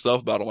really juiced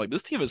up about it. I'm like,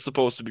 this team is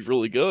supposed to be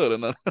really good,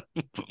 and then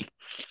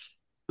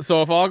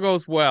so if all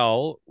goes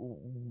well,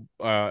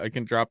 I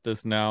can drop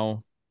this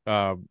now.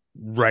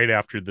 Right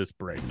after this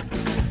break.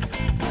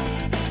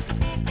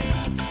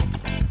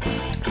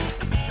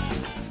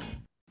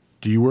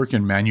 Do you work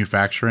in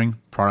manufacturing,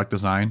 product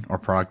design, or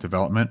product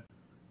development?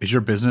 Is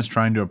your business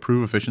trying to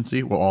improve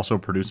efficiency while also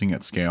producing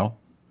at scale?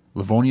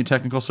 Livonia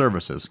Technical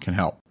Services can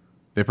help.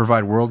 They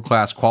provide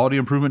world-class quality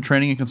improvement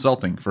training and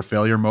consulting for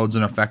failure modes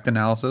and effect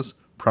analysis,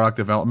 product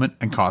development,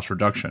 and cost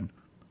reduction.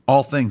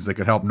 All things that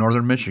could help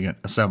Northern Michigan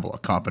assemble a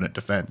competent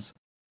defense.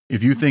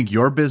 If you think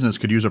your business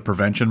could use a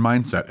prevention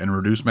mindset and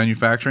reduce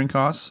manufacturing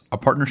costs, a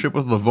partnership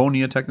with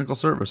Livonia Technical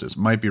Services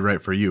might be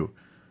right for you.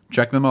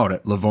 Check them out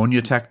at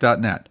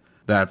livoniatech.net.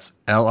 That's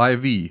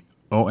LIVONIA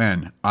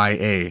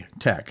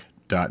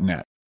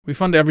tech.net. We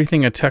fund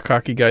everything a Tech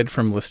Hockey Guide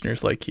from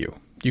listeners like you.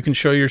 You can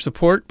show your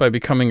support by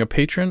becoming a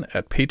patron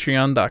at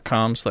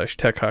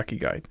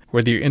patreon.com/techhockeyguide.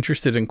 Whether you're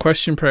interested in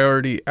question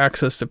priority,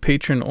 access to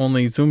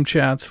patron-only Zoom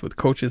chats with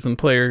coaches and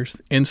players,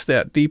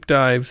 in-stat deep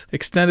dives,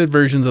 extended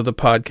versions of the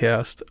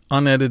podcast,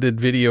 unedited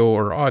video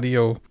or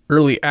audio,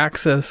 early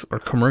access, or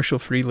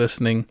commercial-free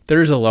listening,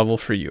 there's a level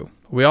for you.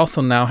 We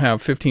also now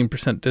have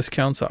 15%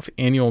 discounts off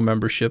annual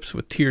memberships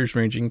with tiers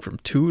ranging from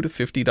 $2 to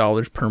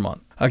 $50 per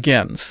month.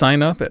 Again,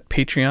 sign up at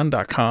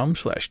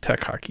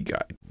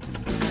patreon.com/techhockeyguide.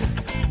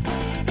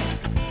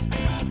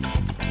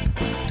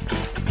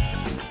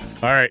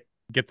 All right,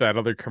 get that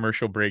other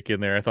commercial break in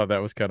there. I thought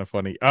that was kind of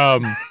funny.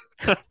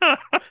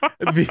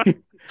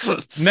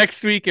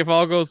 Next week, if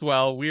all goes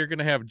well, we are going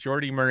to have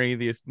Jordy Murray,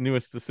 the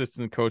newest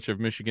assistant coach of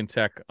Michigan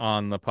Tech,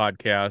 on the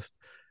podcast.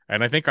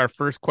 And I think our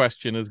first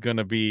question is going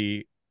to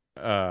be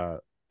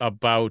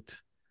about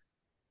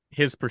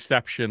his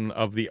perception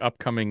of the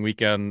upcoming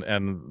weekend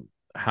and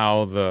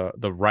how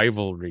the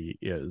rivalry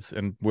is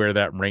and where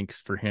that ranks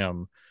for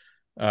him.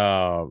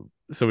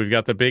 So we've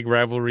got the big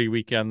rivalry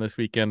weekend this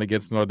weekend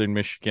against Northern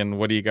Michigan.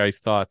 What are you guys'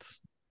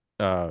 thoughts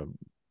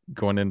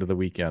going into the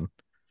weekend?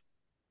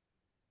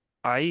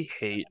 I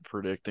hate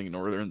predicting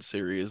Northern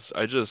series.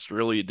 I just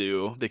really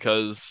do,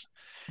 because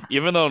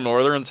even though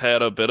Northern's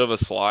had a bit of a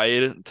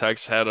slide,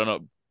 Tech's had a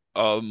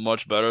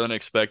much better than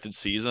expected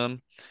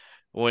season.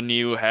 When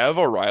you have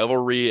a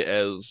rivalry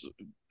as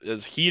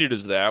heated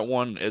as that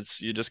one,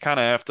 you just kind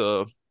of have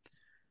to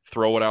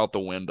throw it out the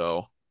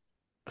window.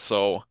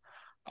 So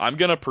I'm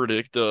gonna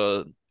predict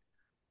a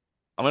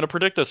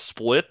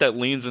split that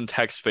leans in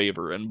Tech's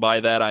favor, and by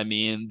that I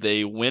mean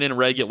they win in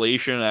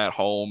regulation at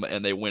home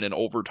and they win in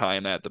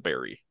overtime at the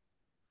Berry.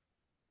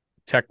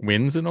 Tech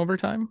wins in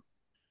overtime,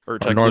 or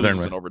Tech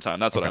loses in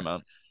overtime. That's okay. What I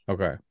meant.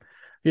 Okay,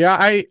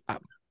 yeah,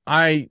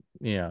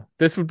 yeah,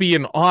 this would be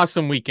an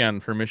awesome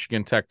weekend for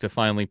Michigan Tech to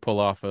finally pull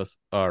off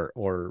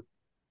or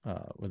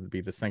would it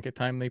be the second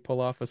time they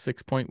pull off a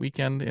 6-point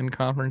weekend in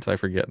conference? I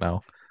forget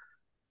now.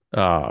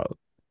 Uh,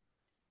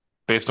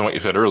 Based on what you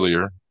said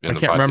earlier in I the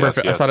can't remember if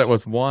podcast, I thought yes. it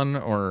was one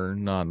or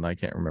none. I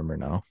can't remember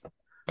now.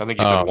 I think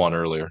you said one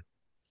earlier.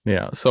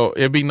 Yeah, so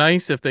it'd be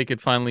nice if they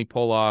could finally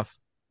pull off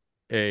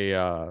a.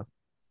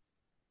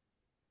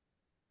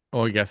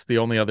 I guess the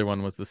only other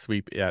one was the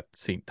sweep at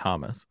St.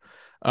 Thomas.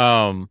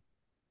 So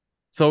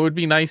it would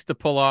be nice to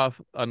pull off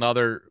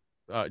another,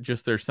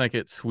 just their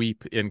second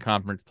sweep in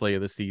conference play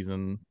of the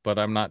season, but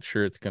I'm not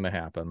sure it's going to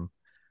happen.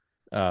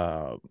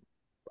 I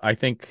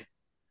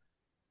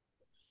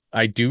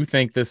do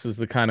think this is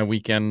the kind of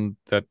weekend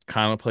that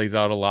kind of plays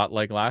out a lot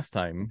like last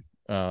time.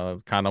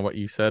 Kind of what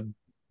you said,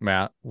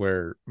 Matt,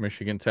 where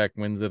Michigan Tech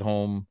wins at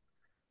home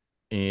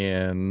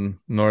and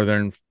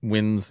Northern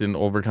wins in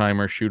overtime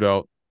or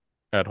shootout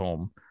at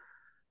home.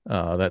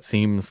 That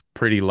seems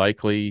pretty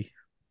likely,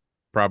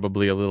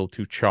 probably a little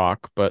too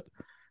chalk, but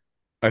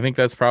I think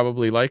that's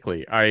probably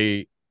likely.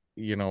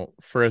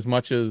 For as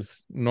much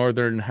as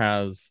Northern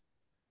has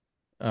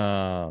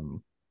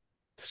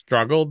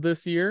struggled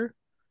this year,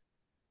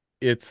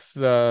 it's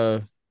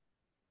I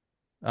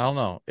don't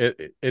know.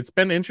 It's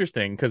been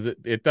interesting because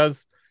it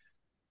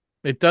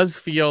does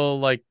feel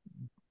like,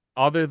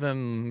 other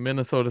than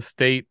Minnesota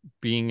State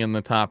being in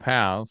the top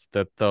half,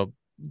 that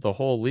the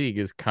whole league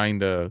is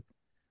kind of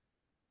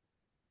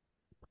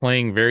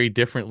playing very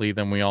differently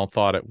than we all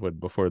thought it would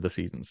before the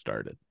season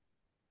started.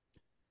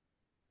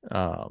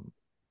 Yeah,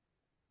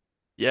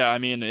 I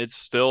mean,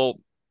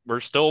 we're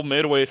still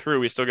midway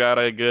through. We still got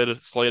a good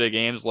slate of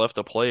games left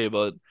to play,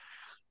 but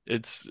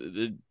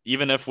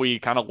even if we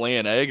kind of lay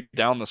an egg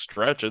down the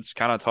stretch, it's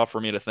kind of tough for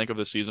me to think of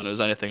the season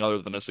as anything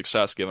other than a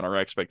success given our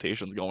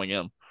expectations going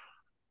in.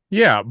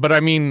 Yeah, but I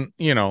mean,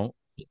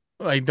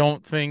 I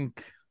don't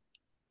think.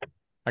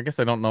 I guess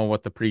I don't know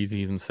what the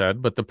preseason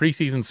said, but the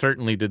preseason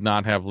certainly did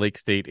not have Lake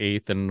State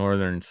 8th and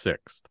Northern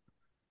 6th.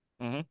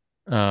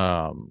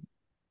 Mm-hmm.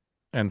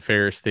 And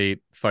Ferris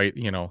State fight,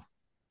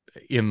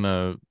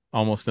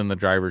 almost in the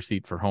driver's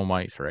seat for home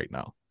ice right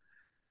now.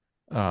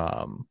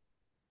 And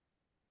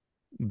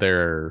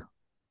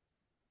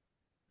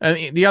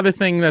the other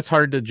thing that's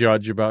hard to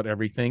judge about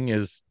everything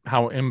is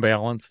how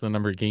imbalanced the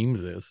number of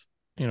games is.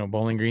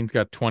 Bowling Green's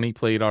got 20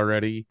 played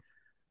already.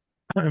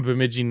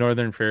 Bemidji,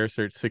 Northern, Ferris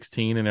are at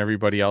 16, and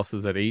everybody else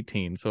is at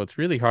 18. So it's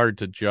really hard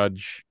to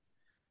judge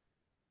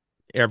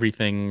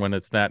everything when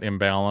it's that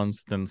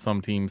imbalanced. And some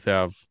teams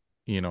have,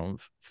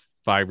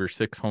 5 or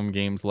 6 home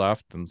games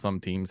left, and some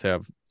teams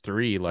have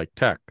 3, like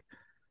Tech.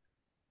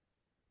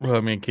 Well,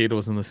 I mean,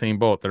 Cato's in the same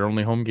boat. Their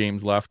only home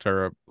games left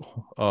are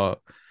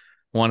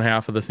one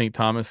half of the St.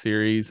 Thomas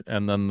series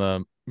and then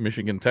the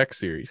Michigan Tech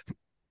series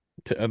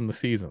to end the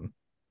season.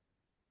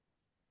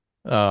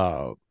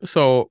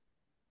 So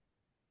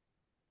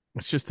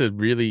it's just a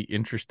really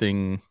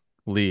interesting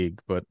league.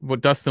 But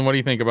Dustin, what do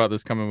you think about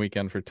this coming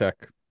weekend for Tech?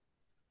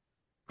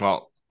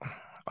 Well,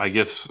 I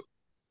guess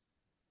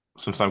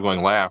since I'm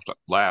going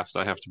last,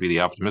 I have to be the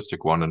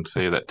optimistic one and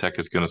say that Tech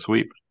is going to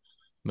sweep.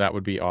 That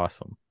would be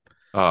awesome.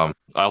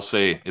 I'll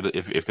say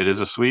if it is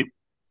a sweep,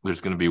 there's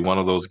going to be one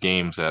of those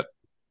games that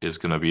is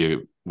going to be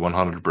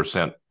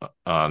 100%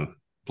 on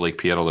Blake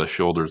Pietola's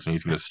shoulders, and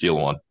he's going to steal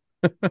one.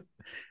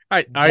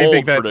 I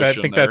think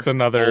that's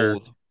another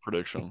bold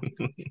prediction.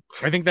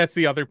 I think that's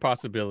the other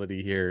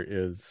possibility here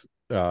is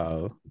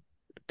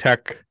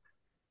Tech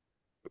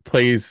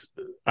plays.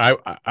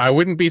 I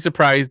wouldn't be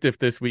surprised if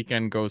this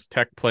weekend goes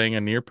Tech playing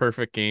a near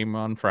perfect game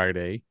on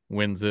Friday,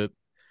 wins it,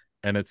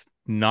 and it's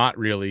not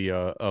really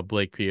a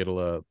Blake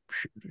Pietola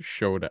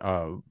showed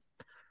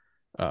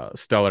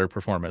stellar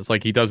performance.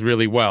 Like, he does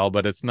really well,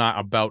 but it's not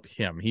about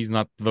him. He's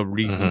not the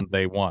reason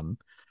they won.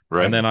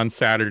 Right. And then on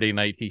Saturday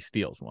night he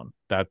steals one.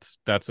 That's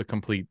a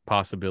complete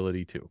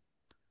possibility too.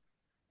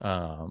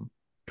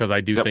 Because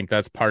I do think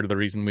that's part of the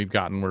reason we've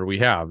gotten where we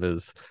have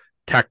is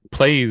Tech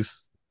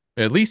plays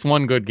at least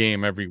one good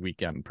game every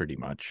weekend pretty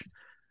much.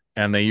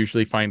 And they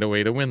usually find a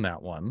way to win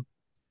that one.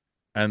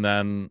 And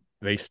then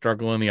they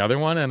struggle in the other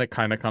one, and it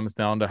kind of comes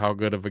down to how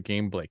good of a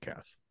game Blake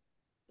has.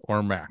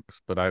 Or Max,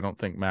 but I don't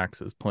think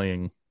Max is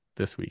playing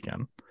this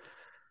weekend.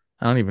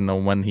 I don't even know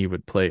when he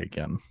would play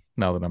again,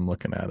 now that I'm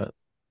looking at it.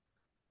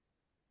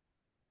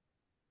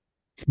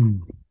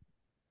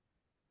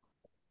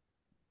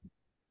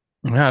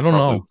 Yeah, I don't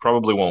know.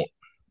 Probably won't.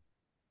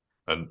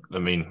 I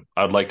mean,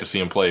 I'd like to see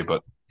him play,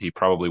 but he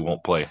probably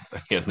won't play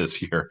again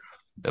this year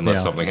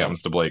unless something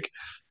happens to Blake.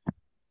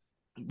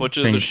 Which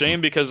is a shame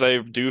because I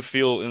do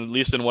feel, at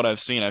least in what I've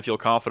seen, I feel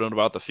confident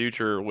about the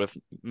future with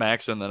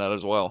Max in the net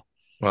as well.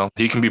 Well,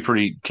 he can be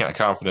pretty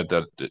confident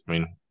that, there's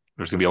going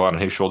to be a lot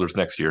on his shoulders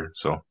next year.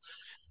 So,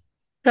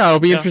 yeah, it'll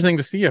be interesting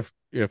to see if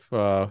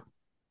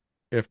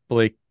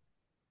Blake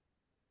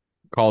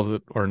calls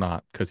it or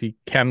not, because he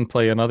can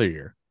play another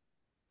year.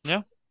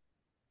 Yeah.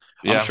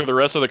 I'm sure the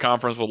rest of the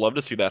conference would love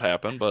to see that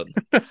happen, but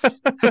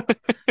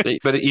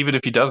but even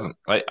if he doesn't,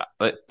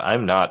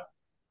 I'm not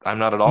at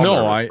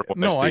all.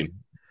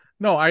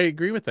 No, I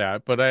agree with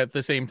that, but at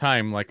the same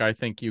time, like, I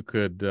think you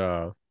could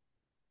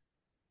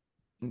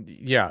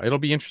Yeah, it'll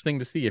be interesting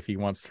to see if he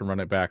wants to run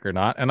it back or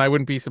not. And I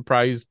wouldn't be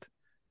surprised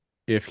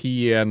if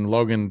he and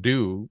Logan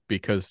do,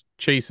 because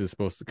Chase is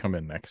supposed to come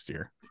in next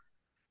year.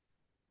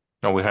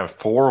 No, we have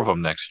 4 of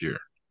them next year.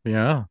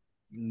 Yeah.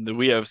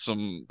 We have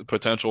some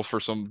potential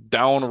for some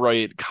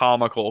downright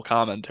comical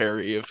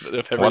commentary if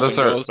What everything is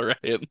our goes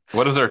right.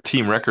 what is our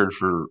team record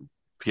for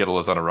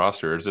Pietolas on a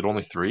roster? Is it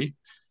only 3?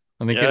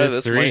 I think it Yeah,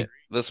 is 3.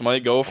 this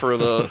might go for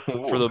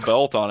the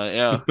belt on it.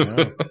 Yeah.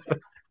 Yeah.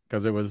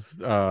 Because it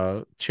was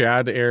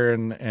Chad,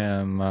 Aaron,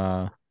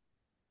 and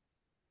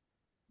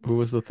who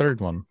was the third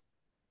one?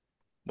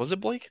 Was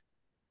it Blake?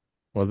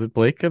 Was it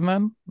Blake and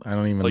then? I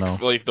don't even know.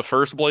 Like the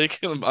first Blake?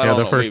 I Yeah, don't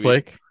the know, first maybe.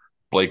 Blake.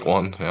 Blake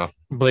 1, yeah.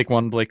 Blake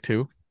 1, Blake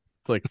 2.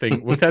 It's like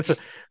thing. Well,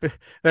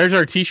 there's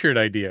our T-shirt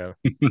idea.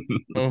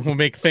 We'll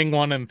make Thing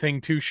 1 and Thing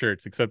 2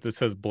 shirts, except it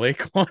says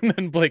Blake 1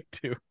 and Blake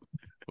 2.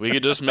 We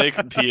could just make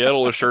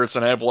Pietola shirts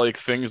and have like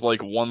things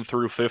like 1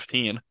 through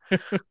 15. There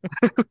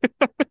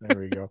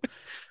we go.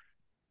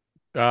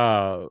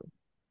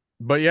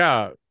 But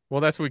yeah,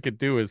 well, that's what we could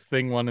do is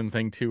Thing 1 and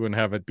Thing 2 and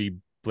have it be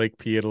Blake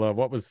Pietola.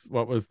 What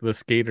was the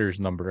skater's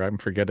number? I'm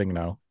forgetting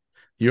now.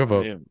 Do you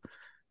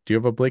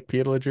have a Blake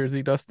Pietola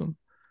jersey, Dustin?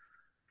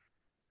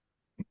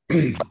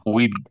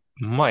 We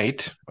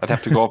might. I'd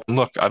have to go up and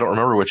look. I don't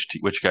remember which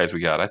guys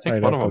we got. I think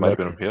I'd one have of them to might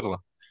have look. been a Pietola.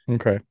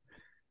 Okay.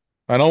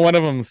 I know one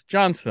of them's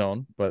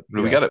Johnstone, but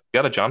We got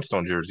a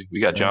Johnstone jersey. We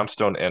got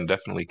Johnstone and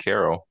definitely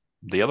Caro.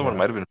 The other one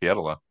might have been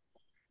Pietola.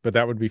 But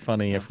that would be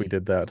funny if we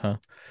did that, huh?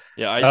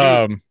 Yeah,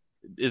 I do.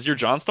 Is your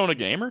Johnstone a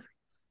gamer?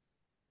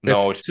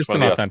 No, it's just one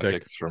an of the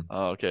authentic.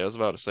 Oh, okay. I was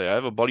about to say I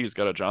have a buddy who's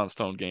got a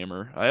Johnstone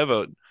gamer. I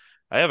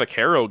have a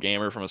Caro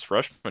gamer from his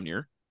freshman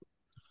year.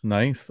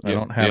 Nice. I Yeah,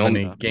 don't have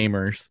any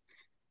gamers.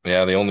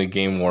 Yeah, the only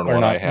game worn Or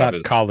one not, I have not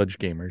is college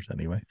gamers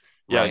anyway.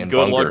 Yeah, Ryan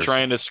good luck Bungers.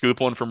 trying to scoop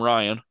one from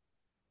Ryan.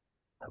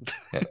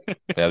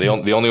 Yeah, the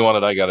only one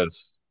that I got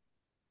is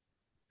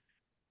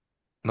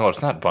no,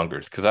 it's not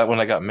Bungers because that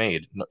one I got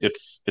made. No,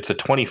 it's a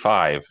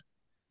 25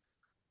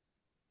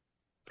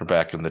 for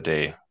back in the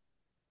day.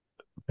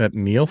 That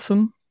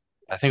Nielsen?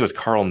 I think it was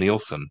Carl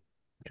Nielsen.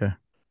 Okay.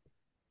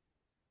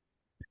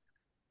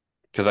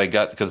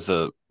 Because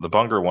the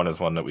Bunger one is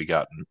one that we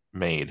got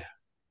made.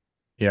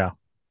 Yeah.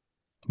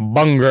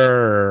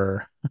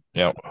 Bunger.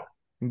 Yeah.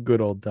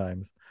 Good old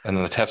times. And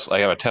then I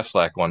have a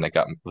Teslac one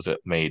that was it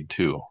made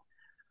too.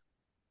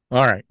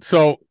 All right.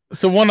 So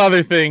one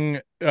other thing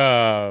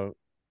that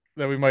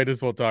we might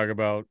as well talk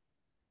about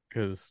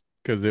because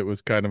it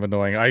was kind of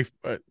annoying.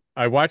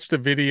 I watched a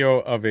video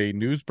of a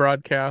news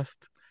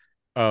broadcast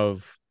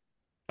of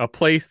a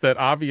place that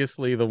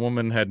obviously the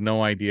woman had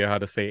no idea how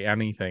to say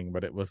anything,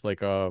 but it was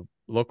like a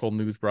local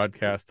news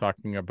broadcast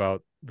talking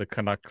about the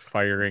Canucks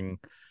firing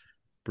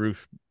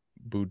Bruce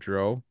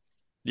Boudreau.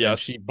 Yes. And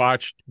she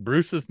botched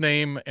Bruce's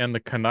name and the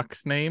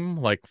Canucks name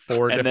like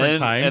 4 different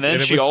times. And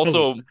then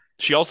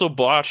she also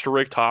botched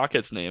Rick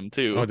Tockett's name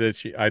too. Oh, did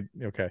she?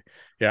 Okay.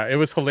 Yeah, it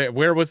was hilarious.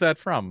 Where was that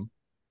from?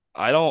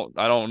 I don't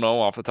know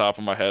off the top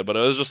of my head, but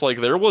it was just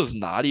like there was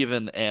not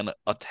even an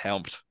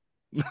attempt.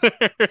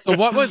 So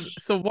what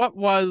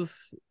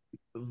was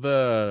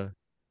the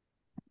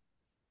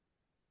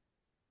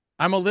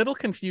I'm a little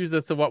confused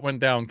as to what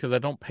went down because I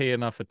don't pay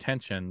enough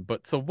attention.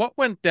 But so what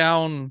went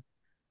down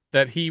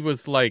that he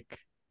was like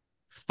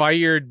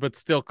fired but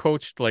still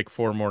coached like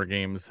 4 more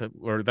games,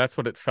 or that's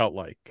what it felt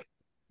like?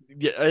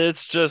 Yeah,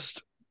 it's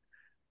just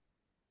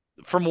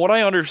from what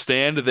I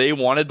understand, they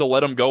wanted to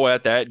let him go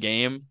at that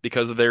game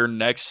because their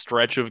next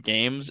stretch of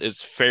games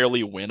is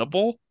fairly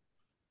winnable.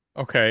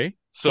 Okay.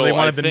 So they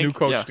wanted the new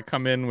coach yeah, to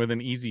come in with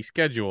an easy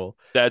schedule.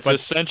 That's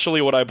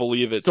essentially what I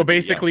believe it. So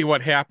basically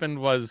what happened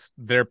was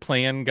their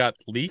plan got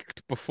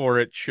leaked before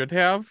it should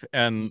have,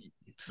 and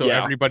so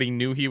everybody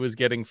knew he was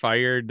getting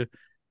fired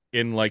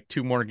in like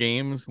 2 more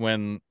games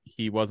when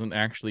he wasn't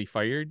actually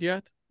fired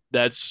yet.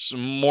 That's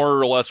more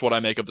or less what I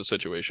make of the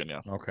situation,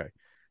 yeah. Okay.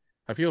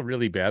 I feel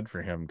really bad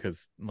for him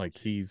because like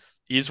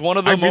he's one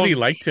of the really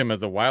liked him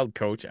as a Wild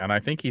coach, and I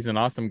think he's an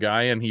awesome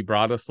guy, and he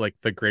brought us like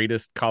the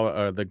greatest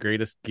the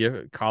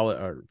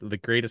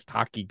greatest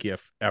hockey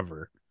gif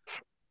ever.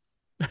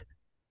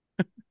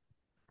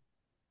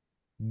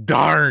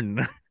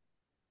 Darn.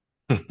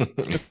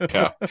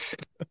 Yeah.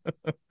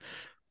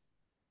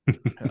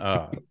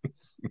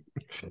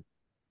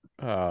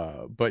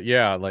 But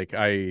yeah, like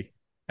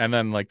and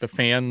then like the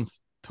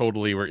fans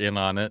totally were in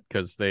on it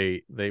because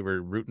they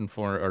were rooting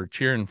for or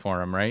cheering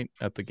for him right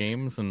at the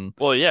games. And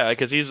well, yeah,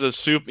 because he's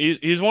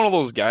he's one of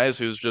those guys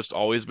who's just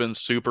always been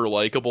super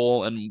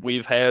likable, and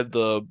we've had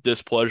the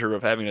displeasure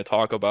of having to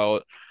talk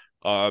about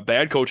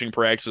bad coaching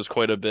practices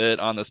quite a bit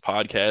on this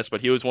podcast,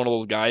 but he was one of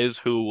those guys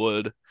who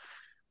would,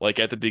 like,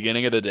 at the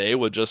beginning of the day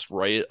would just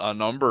write a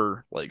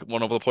number, like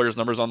one of the players'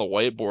 numbers on the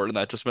whiteboard, and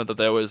that just meant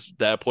that was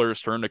that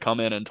player's turn to come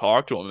in and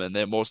talk to him, and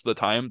then most of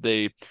the time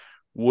they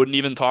wouldn't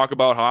even talk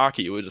about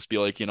hockey. It would just be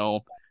like,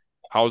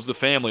 how's the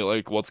family?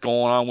 Like, what's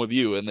going on with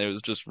you? And it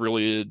was just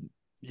really,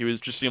 he was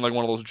just seemed like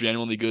one of those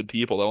genuinely good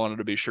people that wanted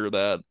to be sure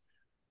that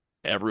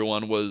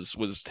everyone was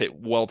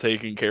well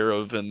taken care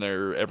of in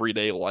their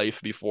everyday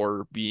life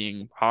before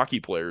being hockey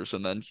players.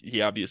 And then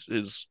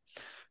his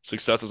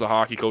success as a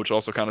hockey coach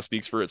also kind of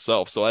speaks for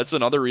itself. So that's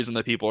another reason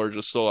that people are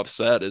just so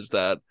upset, is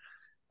that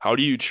how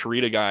do you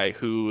treat a guy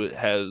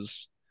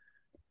who's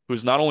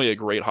not only a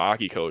great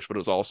hockey coach, but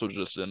is also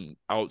just an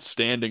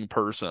outstanding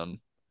person,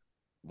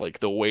 like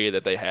the way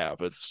that they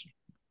have? It's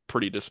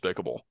pretty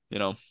despicable, you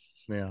know?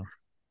 Yeah,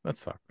 that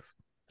sucks.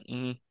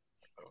 Mm-hmm.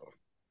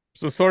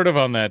 So sort of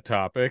on that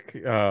topic,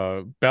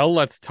 Bell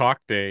Let's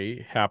Talk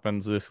Day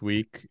happens this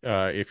week.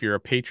 If you're a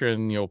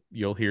patron,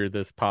 you'll hear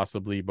this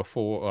possibly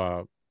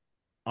before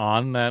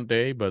on that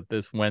day, but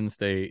this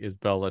Wednesday is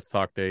Bell Let's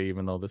Talk Day,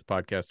 even though this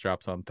podcast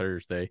drops on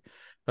Thursday.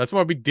 That's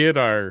why we did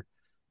our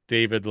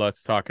David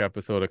Let's Talk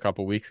episode a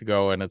couple weeks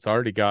ago, and it's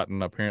already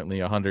gotten apparently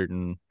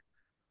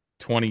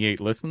 128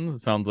 listens. It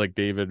sounds like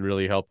David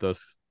really helped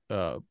us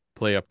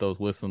play up those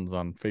listens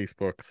on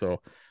Facebook,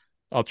 so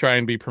I'll try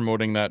and be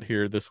promoting that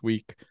here this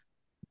week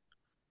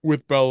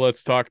with Bell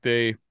Let's Talk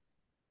Day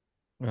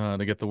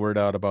to get the word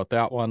out about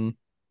that one.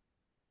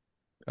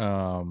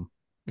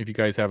 If you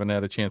guys haven't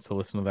had a chance to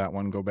listen to that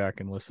one, go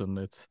back and listen.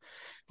 It's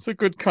a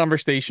good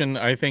conversation.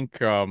 I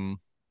think I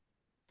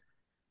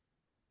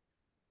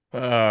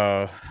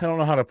don't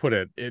know how to put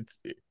it.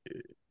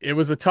 It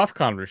was a tough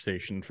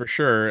conversation for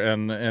sure,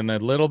 and a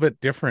little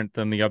bit different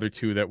than the other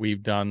two that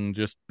we've done,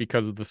 just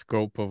because of the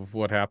scope of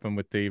what happened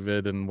with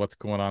David and what's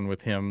going on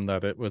with him.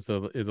 That it was a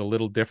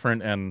little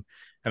different, and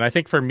I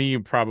think for me,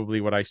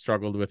 probably what I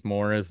struggled with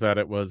more is that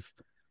it was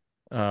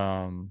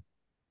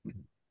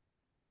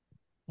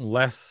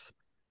less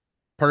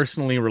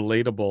personally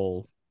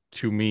relatable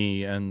to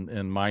me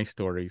and my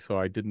story. So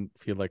I didn't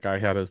feel like I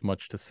had as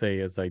much to say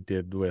as I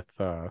did with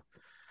our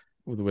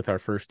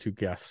first two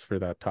guests for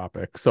that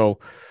topic. So,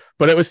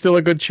 but it was still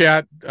a good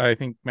chat. I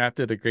think Matt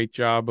did a great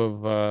job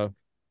of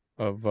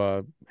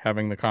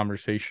having the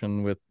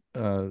conversation with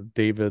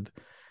David,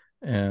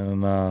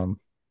 and I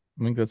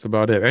think that's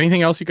about it.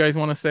 Anything else you guys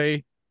want to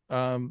say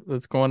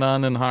that's going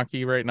on in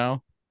hockey right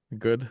now?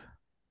 Good.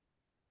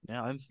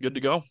 Yeah, I'm good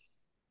to go.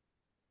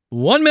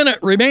 1 minute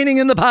remaining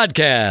in the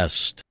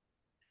podcast.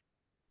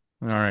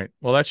 All right.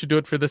 Well, that should do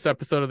it for this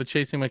episode of the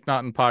Chasing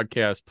MacNaughton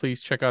podcast.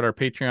 Please check out our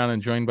Patreon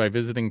and join by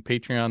visiting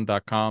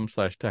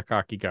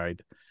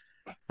patreon.com/techhockeyguide.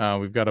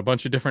 We've got a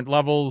bunch of different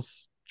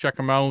levels. Check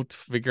them out,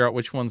 figure out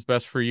which one's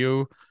best for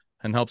you,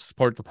 and help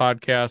support the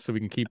podcast so we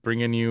can keep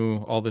bringing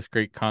you all this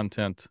great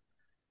content.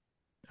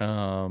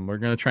 We're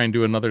going to try and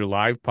do another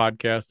live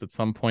podcast at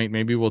some point.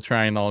 Maybe we'll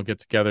try and all get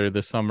together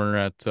this summer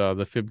at the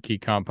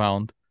FibKey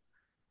compound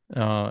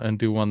and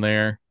do one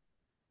there.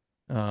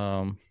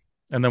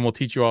 And then we'll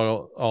teach you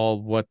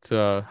all what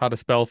how to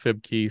spell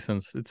FibKey,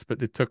 since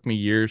it took me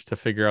years to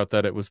figure out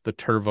that it was the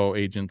Turbo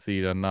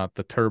Agency and not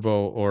the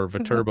Turbo or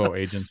Viterbo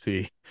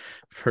Agency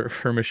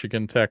for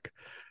Michigan Tech.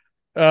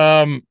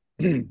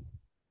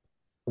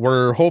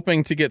 We're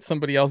hoping to get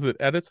somebody else that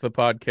edits the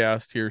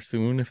podcast here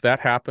soon. If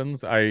that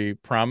happens, I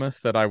promise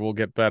that I will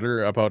get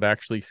better about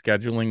actually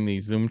scheduling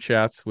these Zoom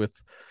chats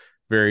with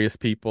various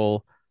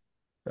people,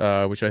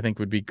 which I think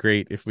would be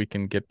great if we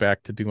can get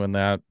back to doing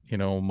that,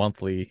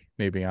 monthly,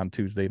 maybe on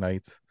Tuesday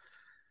nights.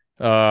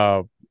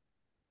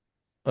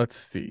 Let's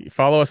see.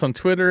 Follow us on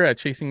Twitter at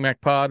Chasing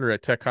Mac Pod or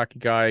at Tech Hockey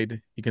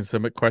Guide. You can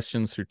submit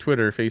questions through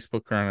Twitter,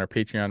 Facebook, or on our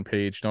Patreon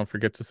page. Don't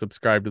forget to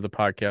subscribe to the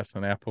podcast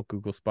on Apple,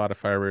 Google,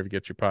 Spotify, wherever you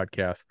get your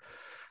podcasts.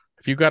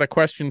 If you've got a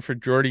question for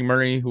Jordy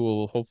Murray, who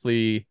will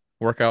hopefully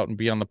work out and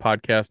be on the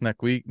podcast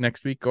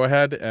next week, go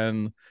ahead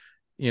and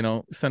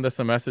send us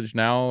a message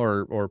now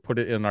or put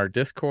it in our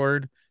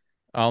Discord.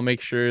 I'll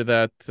make sure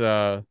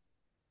that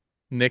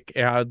Nick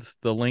adds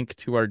the link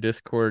to our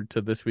Discord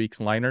to this week's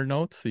liner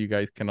notes, so you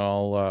guys can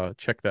all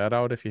check that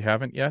out if you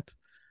haven't yet.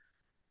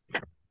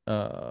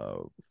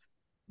 Don't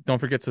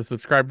forget to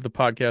subscribe to the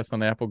podcast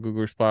on Apple,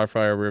 Google,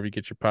 Spotify, or wherever you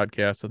get your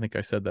podcasts. I think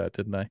I said that,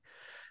 didn't I?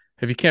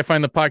 If you can't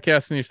find the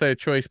podcast in your site of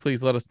choice,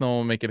 please let us know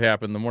and make it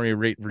happen. The more you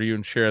rate, review,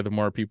 and share, the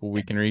more people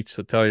we can reach.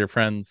 So tell your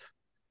friends.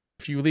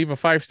 If you leave a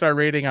 5-star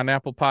rating on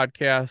Apple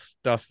Podcasts,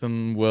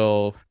 Dustin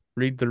will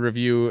read the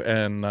review,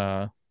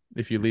 and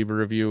if you leave a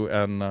review,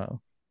 and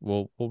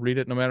we'll read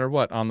it no matter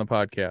what on the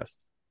podcast.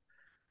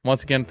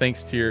 Once again,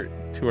 thanks to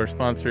our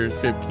sponsors,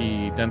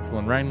 FibKey Dental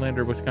in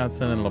Rhinelander,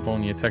 Wisconsin, and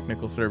Livonia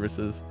Technical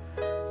Services.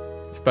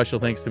 Special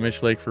thanks to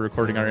Mitch Lake for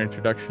recording our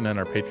introduction, and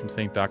our patron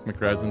saint, Doc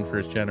McResin, for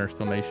his generous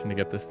donation to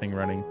get this thing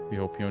running. We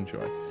hope you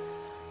enjoy.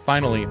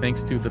 Finally,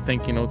 thanks to the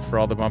thank you notes for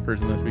all the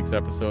bumpers in this week's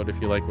episode.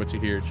 If you like what you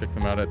hear, check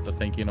them out at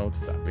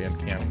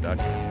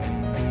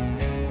thethankyounotes.bandcamp.com.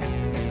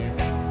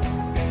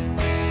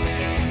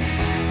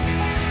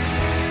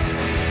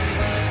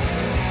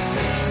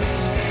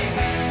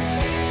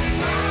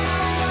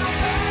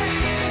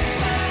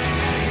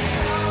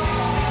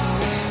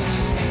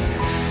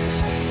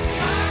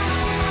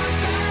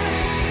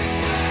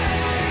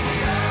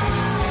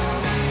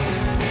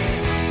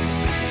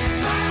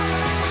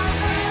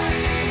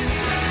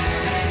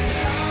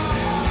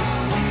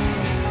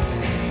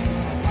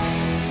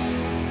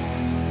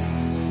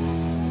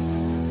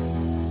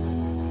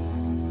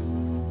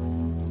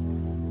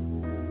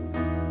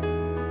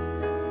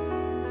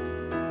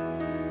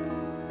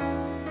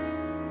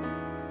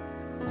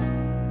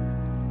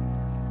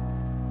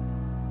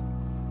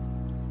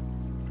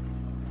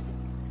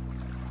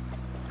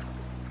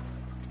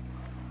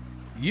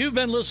 You've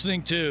been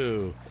listening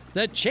to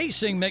the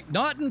Chasing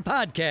McNaughton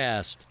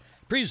podcast,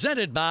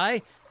 presented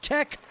by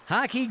Tech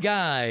Hockey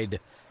Guide,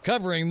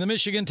 covering the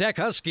Michigan Tech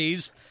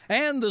Huskies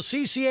and the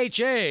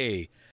CCHA